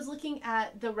 as I was looking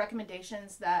at the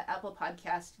recommendations that Apple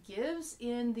Podcast gives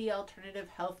in the alternative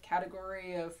health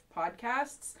category of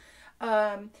podcasts,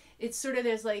 it's sort of,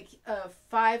 there's like a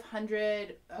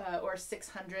 500 or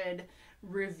 600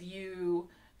 review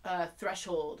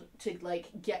threshold to like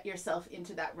get yourself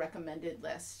into that recommended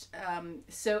list.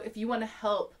 So if you want to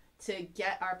help to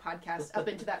get our podcast up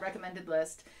into that recommended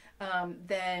list,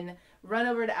 then run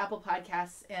over to Apple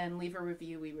Podcasts and leave a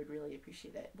review. We would really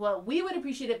appreciate it. Well, we would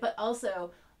appreciate it, but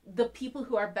also the people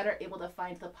who are better able to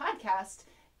find the podcast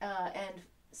and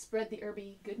spread the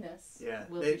herby goodness. Yeah,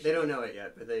 they don't know it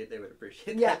yet, but they would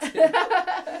appreciate that too.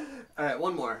 All right,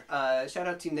 one more. Shout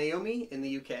out to Naomi in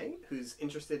the UK, who's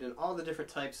interested in all the different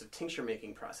types of tincture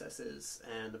making processes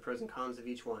and the pros and cons of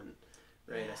each one.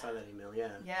 Right, I saw that email,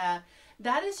 yeah. Yeah,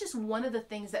 that is just one of the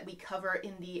things that we cover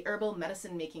in the herbal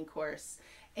medicine making course.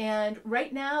 And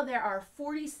right now there are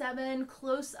 47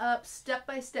 close-up,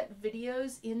 step-by-step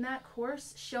videos in that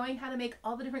course showing how to make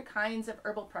all the different kinds of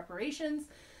herbal preparations,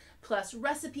 plus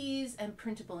recipes and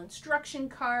printable instruction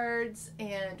cards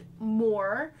and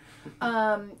more.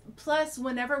 Plus,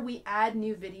 whenever we add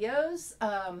new videos,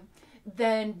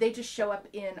 then they just show up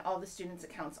in all the students'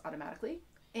 accounts automatically.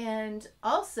 And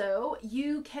also,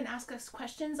 you can ask us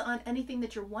questions on anything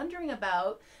that you're wondering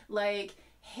about, like,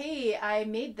 hey, I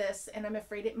made this and I'm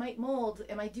afraid it might mold.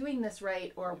 Am I doing this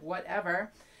right? Or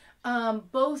whatever.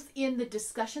 Both in the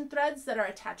discussion threads that are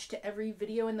attached to every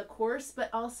video in the course, but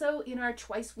also in our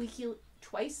twice weekly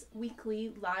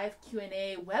live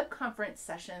Q&A web conference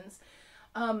sessions.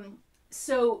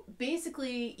 So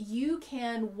basically, you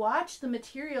can watch the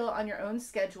material on your own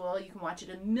schedule. You can watch it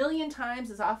 1,000,000 times,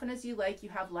 as often as you like. You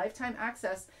have lifetime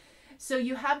access. So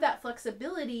you have that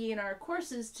flexibility in our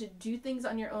courses to do things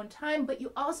on your own time, but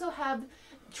you also have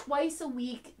twice a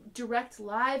week direct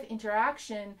live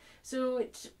interaction. So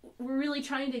we're really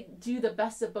trying to do the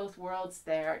best of both worlds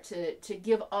there to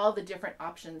give all the different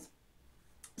options.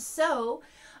 So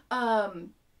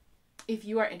if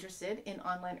you are interested in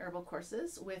online herbal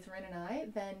courses with Rin and I,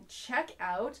 then check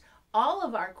out all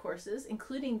of our courses,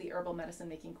 including the herbal medicine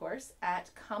making course,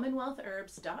 at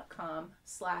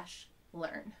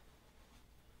commonwealthherbs.com/learn.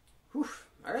 Whew.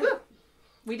 All right. Whew.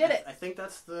 We did it. I think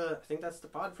that's the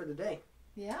pod for the day.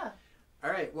 Yeah.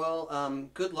 All right. Well,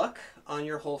 good luck on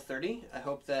your Whole30. I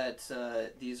hope that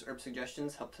these herb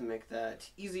suggestions help to make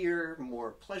that easier, more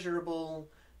pleasurable,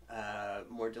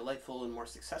 more delightful, and more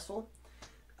successful.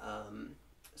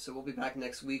 So we'll be back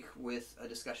next week with a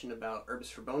discussion about herbs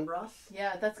for bone broth.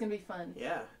 Yeah, that's going to be fun.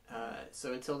 Yeah.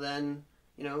 So until then,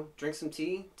 drink some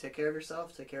tea, take care of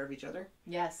yourself, take care of each other.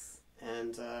 Yes.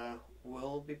 And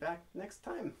we'll be back next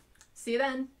time. See you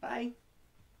then. Bye.